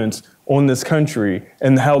influence on this country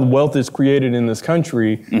and how wealth is created in this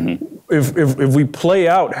country. Mm-hmm. If we play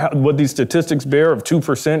out what these statistics bear of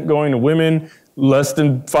 2% going to women, less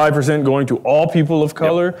than 5% going to all people of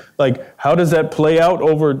color, like how does that play out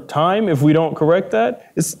over time if we don't correct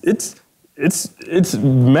that? It's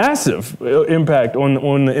massive impact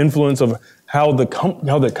on the influence of how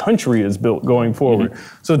the country is built going forward.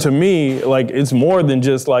 Mm-hmm. So to me, like it's more than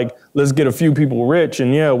just like let's get a few people rich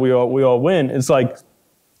and we all win. It's like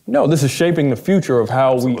no, this is shaping the future of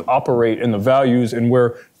how we operate and the values and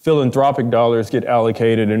where philanthropic dollars get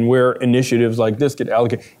allocated and where initiatives like this get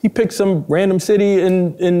allocated. He picked some random city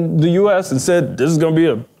in the U.S. and said this is going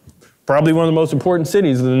to be probably one of the most important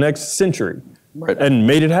cities of the next century. Right. And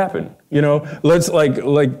made it happen. Let's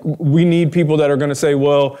we need people that are going to say,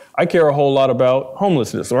 well, I care a whole lot about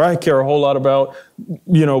homelessness, or I care a whole lot about,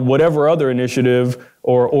 whatever other initiative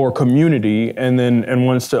or community, and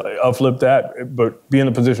wants to flip that, but be in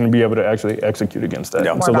the position to be able to actually execute against that.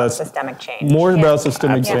 Yeah. More about systemic change. More about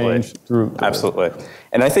systemic change through. Absolutely.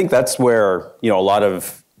 And I think that's where, a lot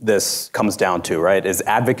of this comes down to, right, is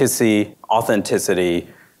advocacy, authenticity,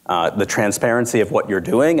 the transparency of what you're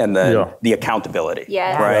doing, and then the accountability,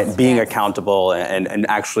 right? Yes. Being accountable and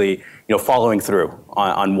actually, following through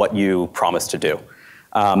on what you promised to do.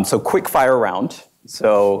 So quick fire round.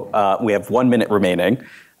 So we have 1 minute remaining.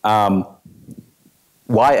 Why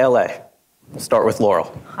LA? We'll start with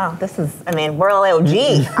Laurel. Oh, we're LA OG.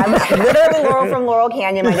 I'm literally Laurel from Laurel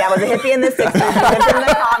Canyon. My dad was a hippie in the 60s. He lived in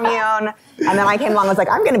the commune. And then I came along and was like,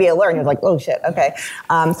 I'm going to be alert. And he was like, oh, shit, okay.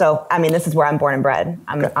 This is where I'm born and bred.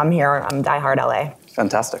 I'm here. I'm diehard LA.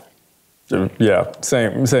 Fantastic. Yeah,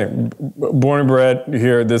 same. Born and bred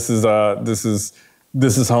here. This is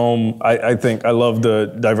home. I think I love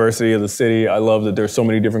the diversity of the city. I love that there's so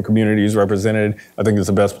many different communities represented. I think it's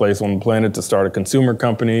the best place on the planet to start a consumer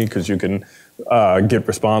company because you can get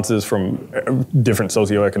responses from different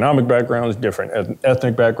socioeconomic backgrounds, different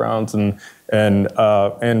ethnic backgrounds, and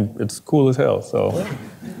it's cool as hell. So,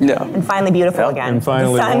 yeah. And finally beautiful again. And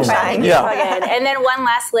finally sunshine. Again. And then one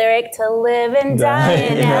last lyric: to live and die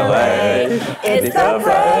in LA. It's the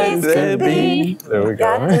place to be. There we go.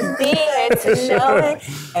 Got to be here to show it.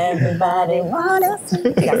 Everybody want us.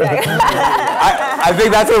 I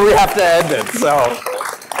think that's where we have to end it. So,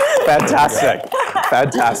 fantastic.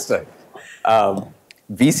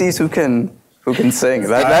 VCs who can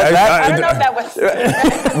sing. I don't know if that was.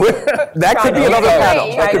 That could be another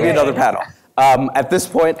panel. That could be another panel. At this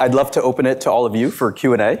point, I'd love to open it to all of you for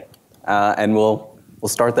Q&A, and we'll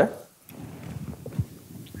start there.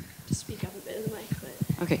 Just speak up a bit in the mic.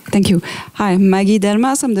 But... Okay, thank you. Hi, I'm Maggie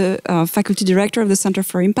Delmas. I'm the faculty director of the Center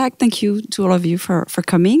for Impact. Thank you to all of you for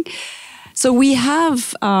coming. So we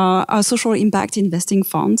have a social impact investing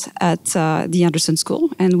fund at the Anderson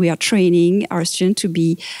School, and we are training our students to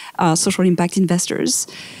be social impact investors.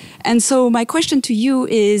 And so my question to you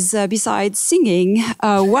is, besides singing,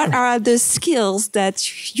 what are the skills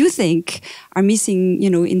that you think are missing,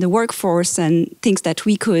 in the workforce, and things that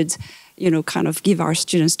we could, kind of give our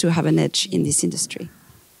students to have an edge in this industry?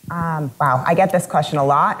 Wow, I get this question a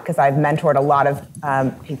lot because I've mentored a lot of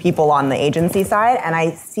people on the agency side, and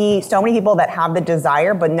I see so many people that have the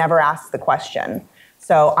desire but never ask the question.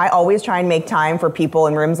 So I always try and make time for people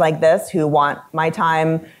in rooms like this who want my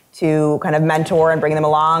time to kind of mentor and bring them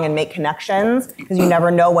along and make connections, because you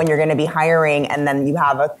never know when you're going to be hiring and then you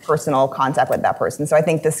have a personal contact with that person. So I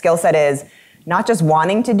think the skill set is not just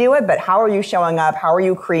wanting to do it, but how are you showing up? How are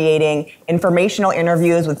you creating informational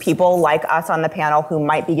interviews with people like us on the panel who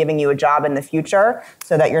might be giving you a job in the future,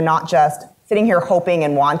 so that you're not just sitting here hoping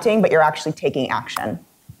and wanting, but you're actually taking action?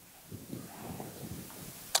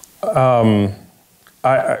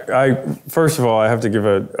 I first of all, I have to give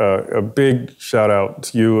a big shout out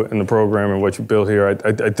to you and the program and what you built here.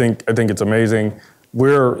 I think it's amazing.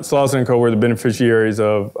 We're Slauson & Co. We're the beneficiaries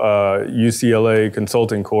of UCLA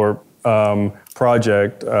Consulting Corp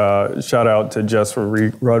project. Shout out to Jess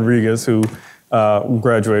Rodriguez, who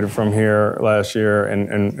graduated from here last year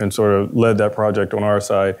and sort of led that project on our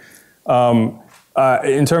side.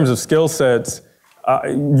 In terms of skill sets,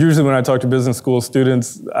 usually when I talk to business school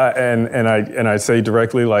students, and I say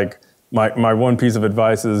directly, like, my one piece of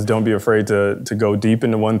advice is don't be afraid to go deep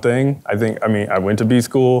into one thing. I went to B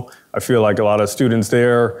school. I feel like a lot of students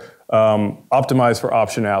there optimize for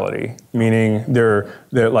optionality, meaning they're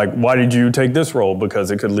like, why did you take this role?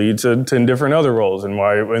 Because it could lead to 10 different other roles, and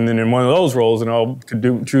then in one of those roles, I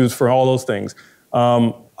could choose for all those things.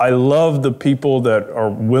 I love the people that are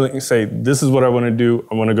willing to say, this is what I want to do.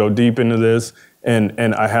 I want to go deep into this,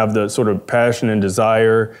 and I have the sort of passion and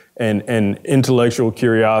desire and intellectual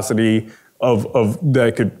curiosity of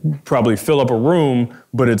that could probably fill up a room,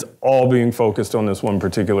 but it's all being focused on this one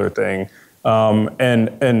particular thing.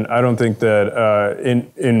 And I don't think that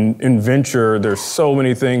in venture, there's so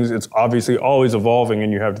many things. It's obviously always evolving,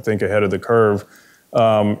 and you have to think ahead of the curve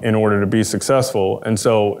in order to be successful. And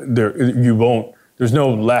so there's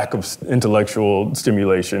no lack of intellectual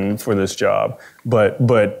stimulation for this job, but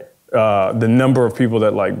the number of people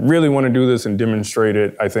that like really want to do this and demonstrate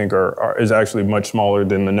it, I think is actually much smaller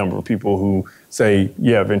than the number of people who say,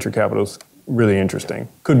 yeah, venture capital is really interesting.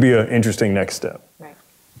 Could be an interesting next step. Right.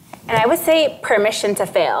 And I would say permission to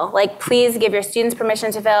fail. Like, please give your students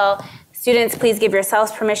permission to fail. Students, please give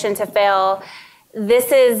yourselves permission to fail.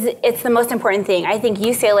 It's the most important thing. I think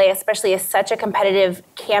UCLA especially is such a competitive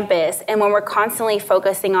campus, and when we're constantly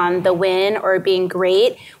focusing on the win or being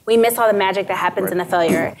great, we miss all the magic that happens in the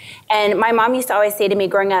failure. And my mom used to always say to me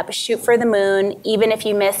growing up, shoot for the moon, even if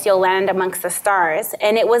you miss, you'll land amongst the stars.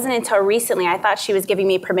 And it wasn't until recently I thought she was giving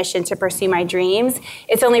me permission to pursue my dreams.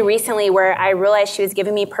 It's only recently where I realized she was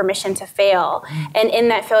giving me permission to fail. And in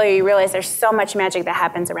that failure, you realize there's so much magic that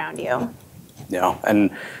happens around you. Yeah,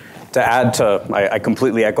 and to add to, I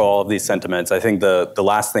completely echo all of these sentiments. I think the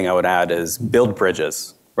last thing I would add is build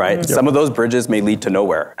bridges, right? Mm-hmm. Some of those bridges may lead to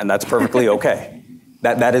nowhere, and that's perfectly okay.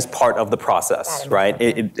 That is part of the process, right?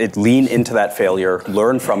 It lean into that failure,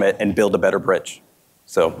 learn from it, and build a better bridge.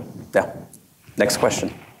 So, yeah. Next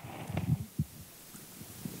question.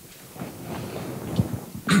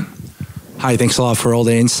 Hi, thanks a lot for all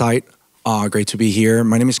the insight. Great to be here.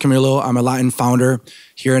 My name is Camilo. I'm a Latin founder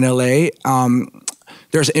here in LA.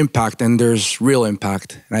 There's impact and there's real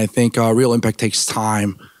impact. And I think real impact takes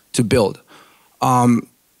time to build.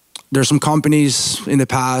 There's some companies in the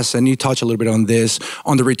past, and you touch a little bit on this,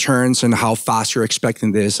 on the returns and how fast you're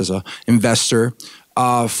expecting this as an investor.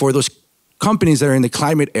 For those companies that are in the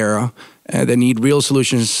climate era that need real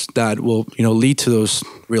solutions that will lead to those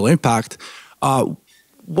real impact,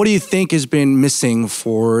 what do you think has been missing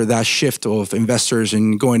for that shift of investors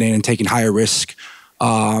in going in and taking higher risk?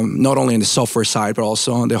 Not only on the software side, but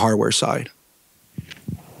also on the hardware side?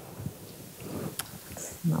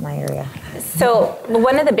 Not my area. So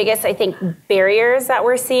one of the biggest, I think, barriers that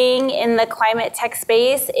we're seeing in the climate tech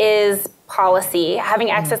space is policy, having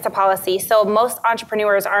access to policy. So most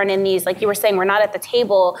entrepreneurs aren't in these, like you were saying, we're not at the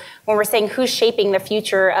table when we're saying who's shaping the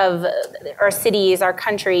future of our cities, our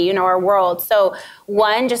country, our world. So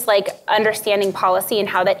one, just like understanding policy and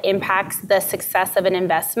how that impacts the success of an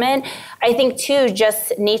investment. I think two,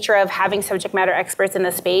 just nature of having subject matter experts in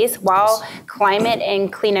the space. While climate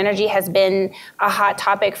and clean energy has been a hot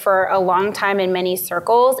topic for a long time in many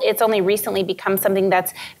circles, it's only recently become something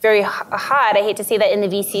that's very hot. I hate to say that in the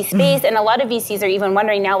VC space, and a lot of VCs are even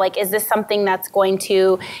wondering now, like, is this something that's going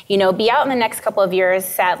to, be out in the next couple of years,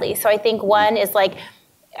 sadly. So I think one is like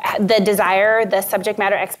the desire, the subject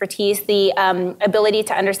matter expertise, the ability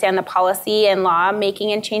to understand the policy and law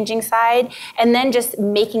making and changing side, and then just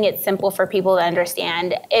making it simple for people to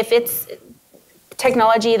understand. If it's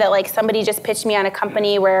technology that like somebody just pitched me on a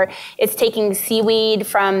company where it's taking seaweed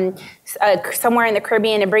from somewhere in the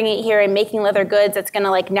Caribbean and bringing it here and making leather goods that's going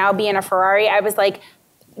to like now be in a Ferrari, I was like,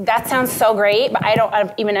 that sounds so great, but I don't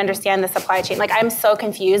even understand the supply chain. Like, I'm so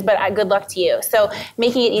confused, but good luck to you. So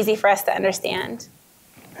making it easy for us to understand.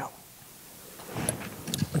 Yeah.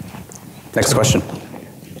 Next question.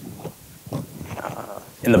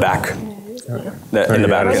 In the back. In the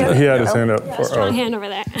back. He had his hand up. Yeah, strong hand over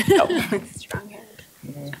there. Oh. Strong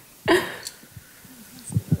hand. Thank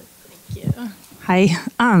you. Hi.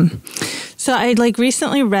 So I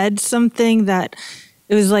recently read something that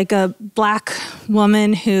it was like a Black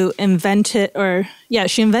woman who invented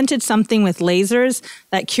something with lasers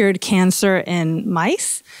that cured cancer in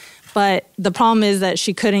mice. But the problem is that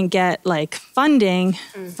she couldn't get funding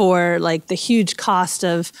for the huge cost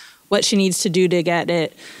of what she needs to do to get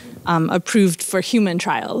it approved for human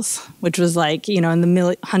trials, which was in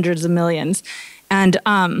the hundreds of millions. And,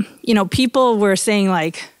 people were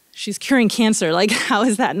saying she's curing cancer. How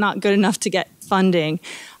is that not good enough to get funding?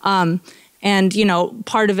 And,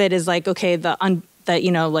 part of it is okay,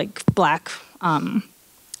 Black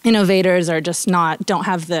innovators are just don't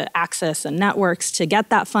have the access and networks to get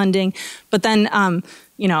that funding. But then,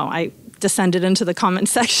 I descended into the comment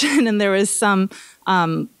section and there was some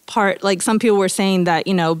some people were saying that,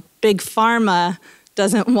 big pharma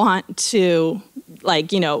doesn't want to,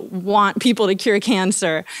 like, want people to cure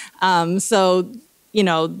cancer. So,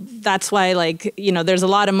 that's why, like, there's a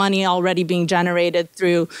lot of money already being generated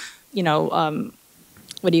through,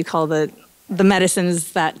 what do you call the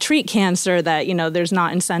medicines that treat cancer that, there's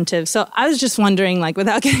not incentive. So I was just wondering, like,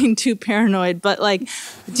 without getting too paranoid, but, like,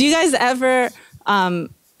 do you guys ever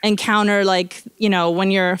encounter, like,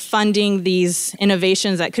 when you're funding these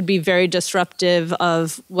innovations that could be very disruptive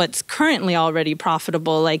of what's currently already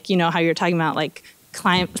profitable, like, how you're talking about, like,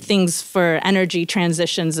 things for energy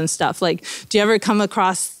transitions and stuff. Like, do you ever come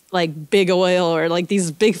across, like, big oil or, like,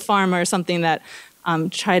 these big pharma or something that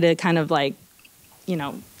try to kind of, like,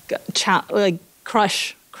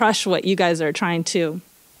 crush what you guys are trying to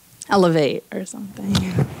elevate or something?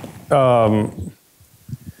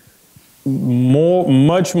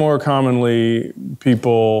 Much more commonly,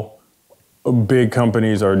 big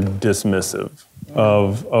companies are dismissive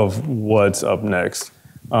of what's up next.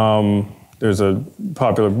 There's a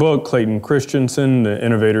popular book, Clayton Christensen, The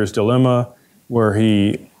Innovator's Dilemma, where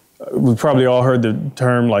we've probably all heard the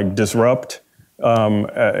term, like, disrupt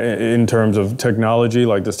in terms of technology,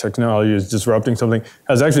 like this technology is disrupting something,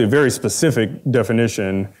 has actually a very specific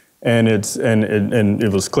definition. And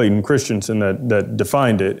it was Clayton Christensen that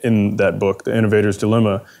defined it in that book, The Innovator's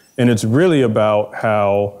Dilemma. And it's really about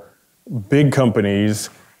how big companies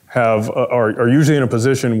are usually in a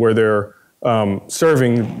position where they're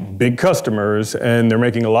serving big customers and they're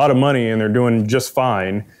making a lot of money and they're doing just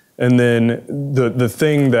fine. And then the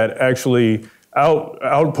thing that actually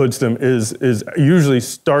outputs them is usually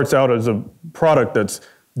starts out as a product that's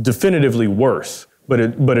definitively worse. But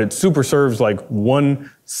it super serves, like,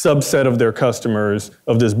 one subset of their customers,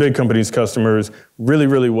 of this big company's customers, really,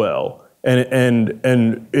 really well.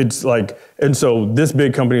 And it's like, and so this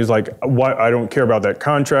big company is like, why, I don't care about that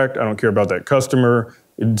contract, I don't care about that customer,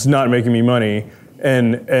 it's not making me money.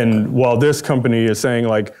 And while this company is saying,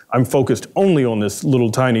 like, I'm focused only on this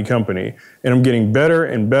little tiny company, and I'm getting better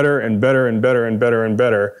and better and better and better and better and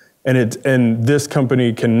better, and this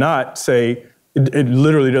company cannot say, it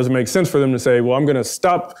literally doesn't make sense for them to say, well, I'm going to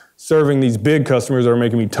stop serving these big customers that are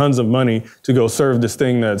making me tons of money to go serve this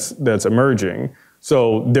thing that's emerging.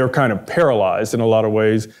 So they're kind of paralyzed in a lot of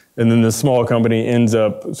ways. And then the small company ends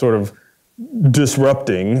up sort of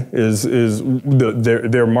disrupting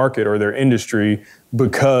their market or their industry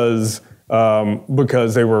because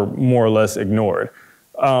they were more or less ignored.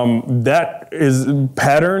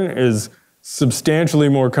 Pattern is substantially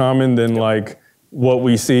more common than, like, what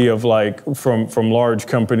we see of, like, from large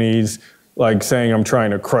companies, like, saying, I'm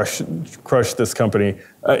trying to crush this company.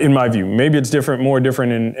 In my view, maybe it's more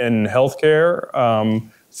different in healthcare,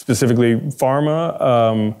 specifically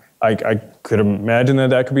pharma. I could imagine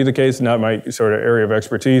that could be the case, not my sort of area of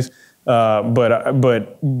expertise.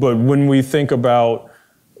 But when we think about,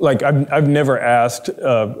 like, I've never asked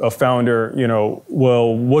a founder,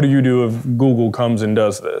 well, what do you do if Google comes and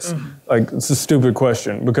does this? Mm-hmm. Like, it's a stupid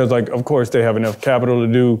question because, like, of course they have enough capital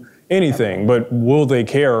to do anything, but will they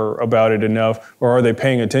care about it enough, or are they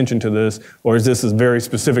paying attention to this, or is this a very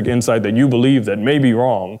specific insight that you believe that may be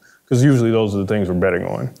wrong? Because usually those are the things we're betting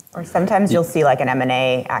on. Or sometimes you'll see, like, an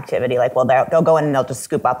M&A activity, like, well, they'll go in and they'll just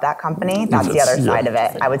scoop up that company. That's the other side of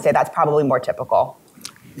it. I would say that's probably more typical.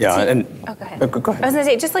 Yeah, and go ahead. I was going to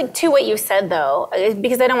say, just, like, to what you said, though,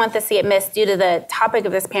 because I don't want this to get missed due to the topic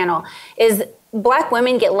of this panel, is Black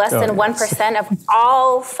women get less than 1% of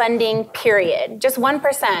all funding, period. Just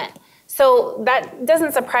 1%. So that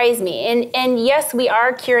doesn't surprise me. And yes, we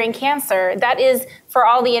are curing cancer. That is, for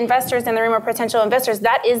all the investors in the room or potential investors,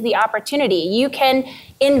 that is the opportunity. You can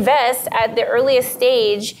invest at the earliest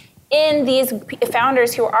stage in these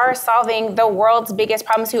founders who are solving the world's biggest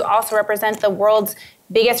problems, who also represent the world's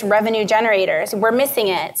biggest revenue generators. We're missing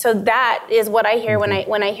it. So that is what I hear when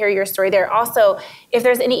I hear your story there. Also, if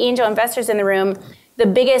there's any angel investors in the room, the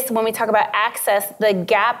biggest, when we talk about access, the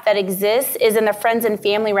gap that exists is in the friends and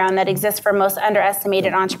family round that exists for most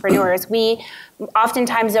underestimated entrepreneurs. We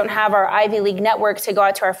oftentimes don't have our Ivy League network to go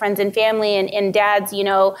out to our friends and family and dads,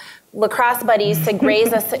 lacrosse buddies to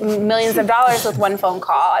graze us millions of dollars with one phone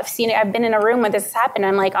call. I've seen it. I've been in a room where this has happened.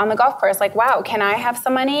 I'm like on the golf course, like, wow, can I have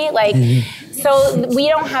some money? Like, so we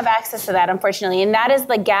don't have access to that, unfortunately. And that is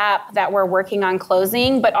the gap that we're working on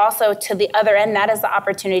closing. But also to the other end, that is the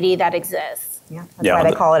opportunity that exists. Yeah, that's why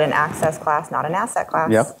they call it an access class, not an asset class.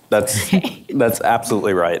 Yeah, that's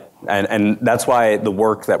absolutely right. And that's why the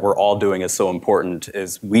work that we're all doing is so important,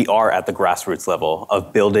 is we are at the grassroots level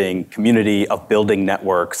of building community, of building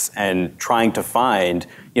networks, and trying to find,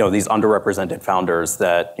 these underrepresented founders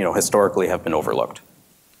that, historically have been overlooked.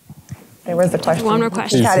 There was a question. One more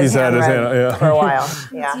question. He's had his hand for a while.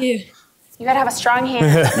 Yeah. You gotta have a strong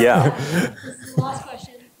hand. Yeah. Last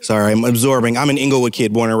question. Sorry, I'm absorbing. I'm an Inglewood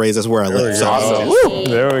kid, born and raised. That's where I live. So Awesome.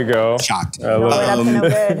 There we go. shocked. No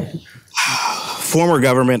good. Former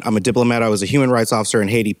government. I'm a diplomat. I was a human rights officer in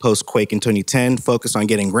Haiti post-quake in 2010, focused on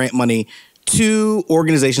getting grant money to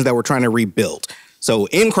organizations that were trying to rebuild. So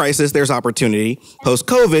in crisis, there's opportunity.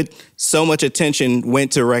 Post-COVID, so much attention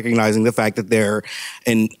went to recognizing the fact that there's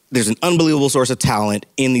an unbelievable source of talent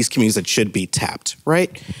in these communities that should be tapped,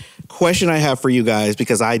 right? Question I have for you guys,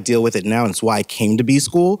 because I deal with it now, and it's why I came to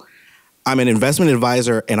B-School. I'm an investment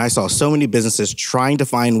advisor, and I saw so many businesses trying to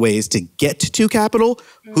find ways to get to capital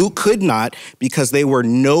who could not because they were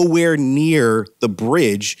nowhere near the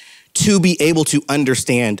bridge to be able to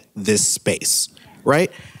understand this space, right?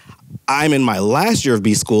 I'm in my last year of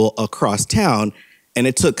B-School across town, and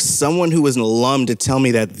it took someone who was an alum to tell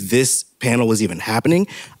me that this panel was even happening.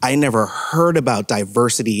 I never heard about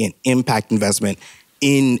diversity and impact investment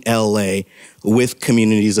in LA with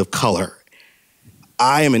communities of color.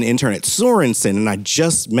 I am an intern at Sorensen, and I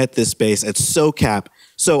just met this space at SoCap.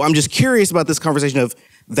 So I'm just curious about this conversation of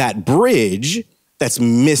that bridge that's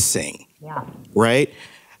missing, right?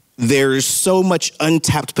 There's so much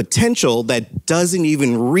untapped potential that doesn't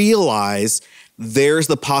even realize there's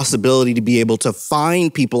the possibility to be able to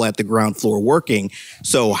find people at the ground floor working.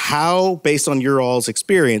 So how, based on your all's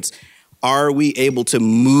experience, are we able to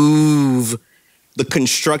move the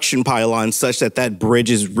construction pylon such that that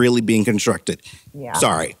bridge is really being constructed? Yeah.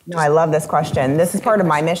 Sorry. No, I love this question. This is part of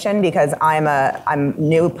my mission because I'm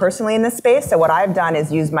new personally in this space. So what I've done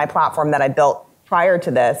is use my platform that I built prior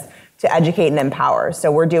to this to educate and empower.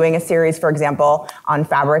 So we're doing a series, for example, on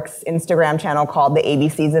Fabric's Instagram channel called the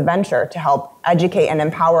ABCs of Venture to help educate and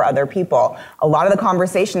empower other people. A lot of the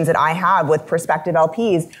conversations that I have with prospective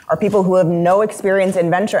LPs are people who have no experience in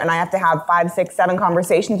venture, and I have to have 5, 6, 7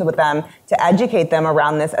 conversations with them to educate them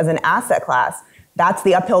around this as an asset class. That's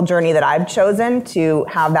the uphill journey that I've chosen to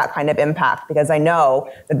have that kind of impact, because I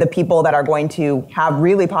know that the people that are going to have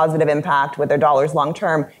really positive impact with their dollars long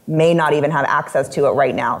term may not even have access to it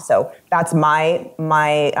right now. So that's my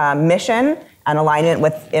mission and alignment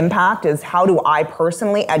with impact is how do I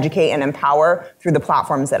personally educate and empower through the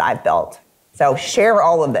platforms that I've built. So share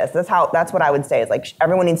all of this. That's what I would say is like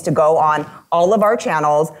everyone needs to go on all of our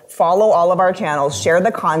channels, follow all of our channels, share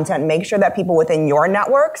the content, make sure that people within your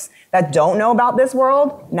networks that don't know about this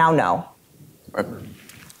world now know. Go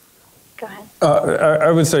ahead.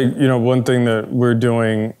 I would say, one thing that we're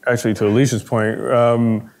doing, actually to Alicia's point,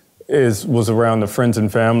 was around the friends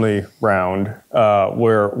and family round,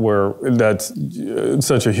 where that's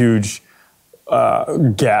such a huge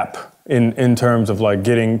gap in terms of like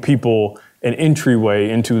getting people an entryway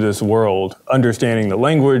into this world, understanding the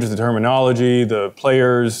language, the terminology, the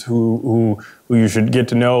players who you should get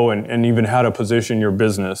to know, and even how to position your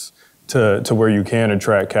business to where you can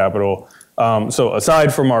attract capital. So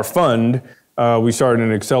aside from our fund, we started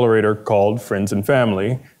an accelerator called Friends and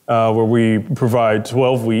Family, where we provide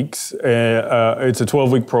 12 weeks. It's a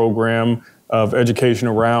 12-week program of education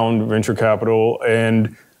around venture capital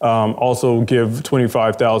and also give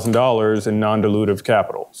 $25,000 in non-dilutive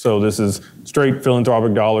capital. So this is straight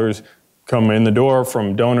philanthropic dollars come in the door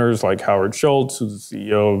from donors like Howard Schultz, who's the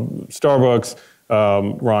CEO of Starbucks,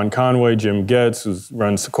 Ron Conway, Jim Getz, who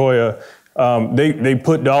runs Sequoia. They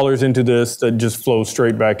put dollars into this that just flow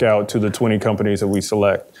straight back out to the 20 companies that we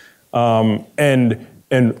select. And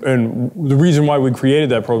the reason why we created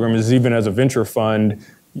that program is even as a venture fund,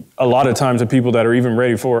 a lot of times the people that are even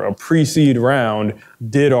ready for a pre-seed round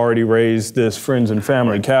did already raise this friends and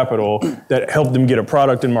family capital that helped them get a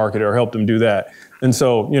product in market or helped them do that. And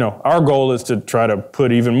so, our goal is to try to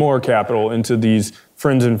put even more capital into these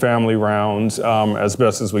friends and family rounds as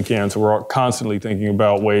best as we can. So we're constantly thinking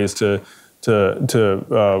about ways to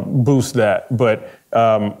boost that. But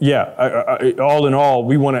all in all,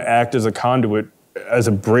 we want to act as a conduit, as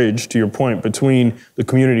a bridge, to your point, between the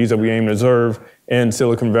communities that we aim to serve and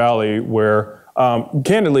Silicon Valley, where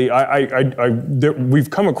candidly, we've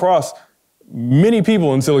come across many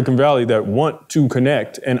people in Silicon Valley that want to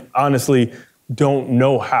connect and honestly don't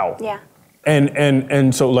know how. Yeah.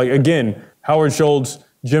 And so, like, again, Howard Schultz,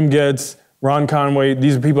 Jim Getz, Ron Conway,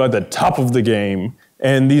 these are people at the top of the game.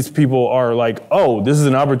 And these people are like, oh, this is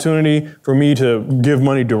an opportunity for me to give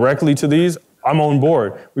money directly to these. I'm on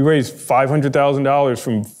board. We raised $500,000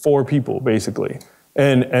 from 4 people, basically.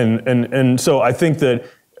 And so I think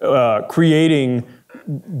that creating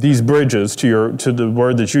these bridges to the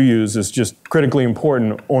word that you use is just critically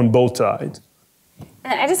important on both sides.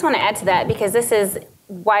 And I just want to add to that because this is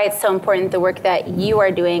why it's so important, the work that you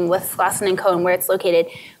are doing with Slauson & Co. and where it's located.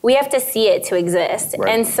 We have to see it to exist.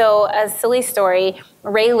 Right. And so a silly story,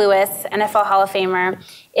 Ray Lewis, NFL Hall of Famer,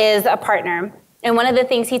 is a partner. And one of the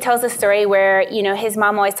things, he tells a story where, his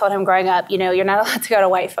mom always told him growing up, you're not allowed to go to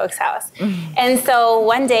white folks' house. Mm-hmm. And so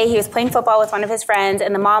one day he was playing football with one of his friends,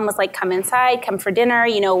 and the mom was like, come inside, come for dinner,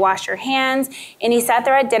 wash your hands. And he sat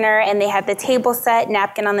there at dinner, and they had the table set,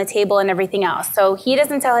 napkin on the table, and everything else. So he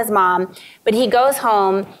doesn't tell his mom, but he goes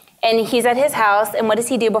home, and he's at his house, and what does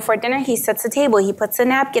he do before dinner? He sets the table. He puts a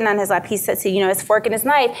napkin on his lap. He sets, his fork and his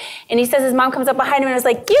knife. And he says his mom comes up behind him and was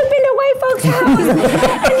like, you've been to white folks' house.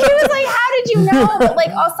 And he was like, how did you know? But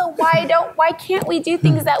like, also, why can't we do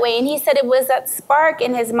things that way? And he said it was that spark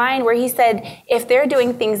in his mind where he said, if they're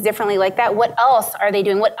doing things differently like that, what else are they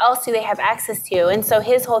doing? What else do they have access to? And so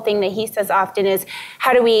his whole thing that he says often is,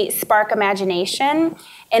 how do we spark imagination?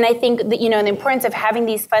 And I think that, the importance of having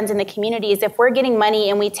these funds in the community is if we're getting money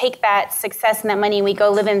and we take that success and that money and we go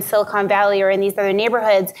live in Silicon Valley or in these other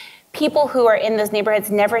neighborhoods, people who are in those neighborhoods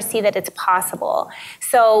never see that it's possible.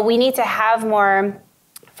 So we need to have more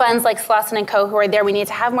funds like Slauson & Co. who are there. We need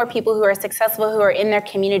to have more people who are successful who are in their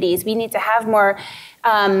communities. We need to have more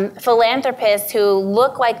philanthropists who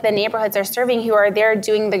look like the neighborhoods are serving, who are there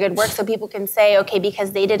doing the good work so people can say, okay,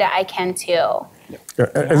 because they did it, I can too.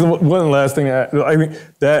 One last thing, I mean,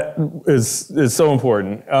 that is so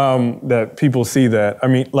important that people see that. I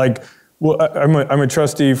mean, I'm a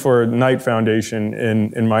trustee for Knight Foundation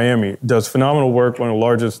in Miami. Does phenomenal work, one of the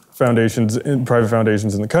largest private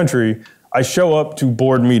foundations in the country. I show up to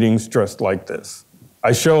board meetings dressed like this.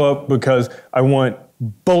 I show up because I want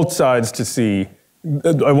both sides to see.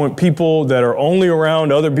 I want people that are only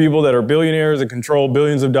around other people that are billionaires and control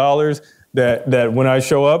billions of dollars. That when I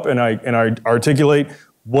show up and I articulate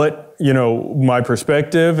what, my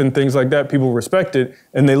perspective and things like that, people respect it.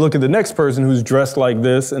 And they look at the next person who's dressed like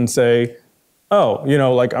this and say, oh,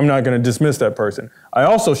 I'm not going to dismiss that person. I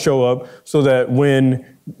also show up so that when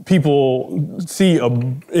people see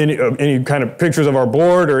any kind of pictures of our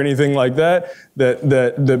board or anything like that,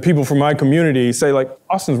 that people from my community say, like,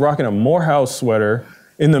 Austin's rocking a Morehouse sweater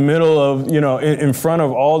in the middle of, in front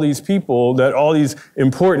of all these people, that all these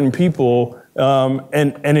important people,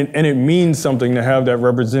 and it means something to have that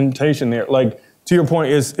representation there. Like, to your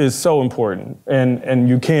point, is so important, and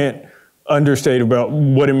you can't understate about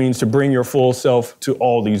what it means to bring your full self to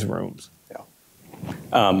all these rooms. Yeah.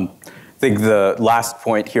 I think the last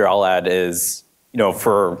point here I'll add is,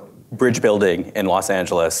 for bridge building in Los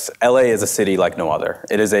Angeles, LA is a city like no other.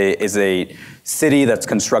 It is a city that's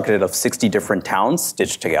constructed of 60 different towns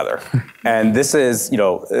stitched together. And this is,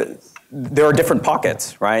 there are different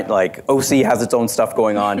pockets, right? Like OC has its own stuff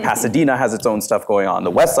going on, Pasadena has its own stuff going on,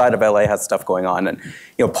 the west side of LA has stuff going on. And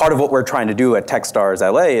part of what we're trying to do at Techstars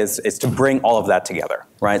LA is to bring all of that together,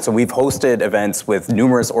 right? So we've hosted events with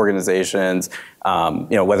numerous organizations,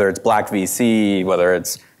 whether it's Black VC, whether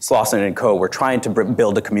it's Slauson & Co. We're trying to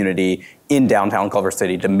build a community in downtown Culver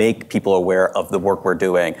City to make people aware of the work we're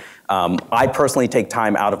doing. I personally take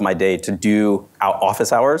time out of my day to do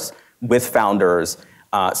office hours with founders,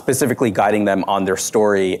 specifically guiding them on their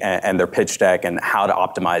story and their pitch deck and how to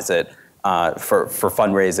optimize it for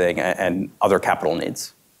fundraising and other capital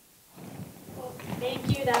needs. Well,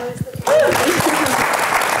 thank you. That was the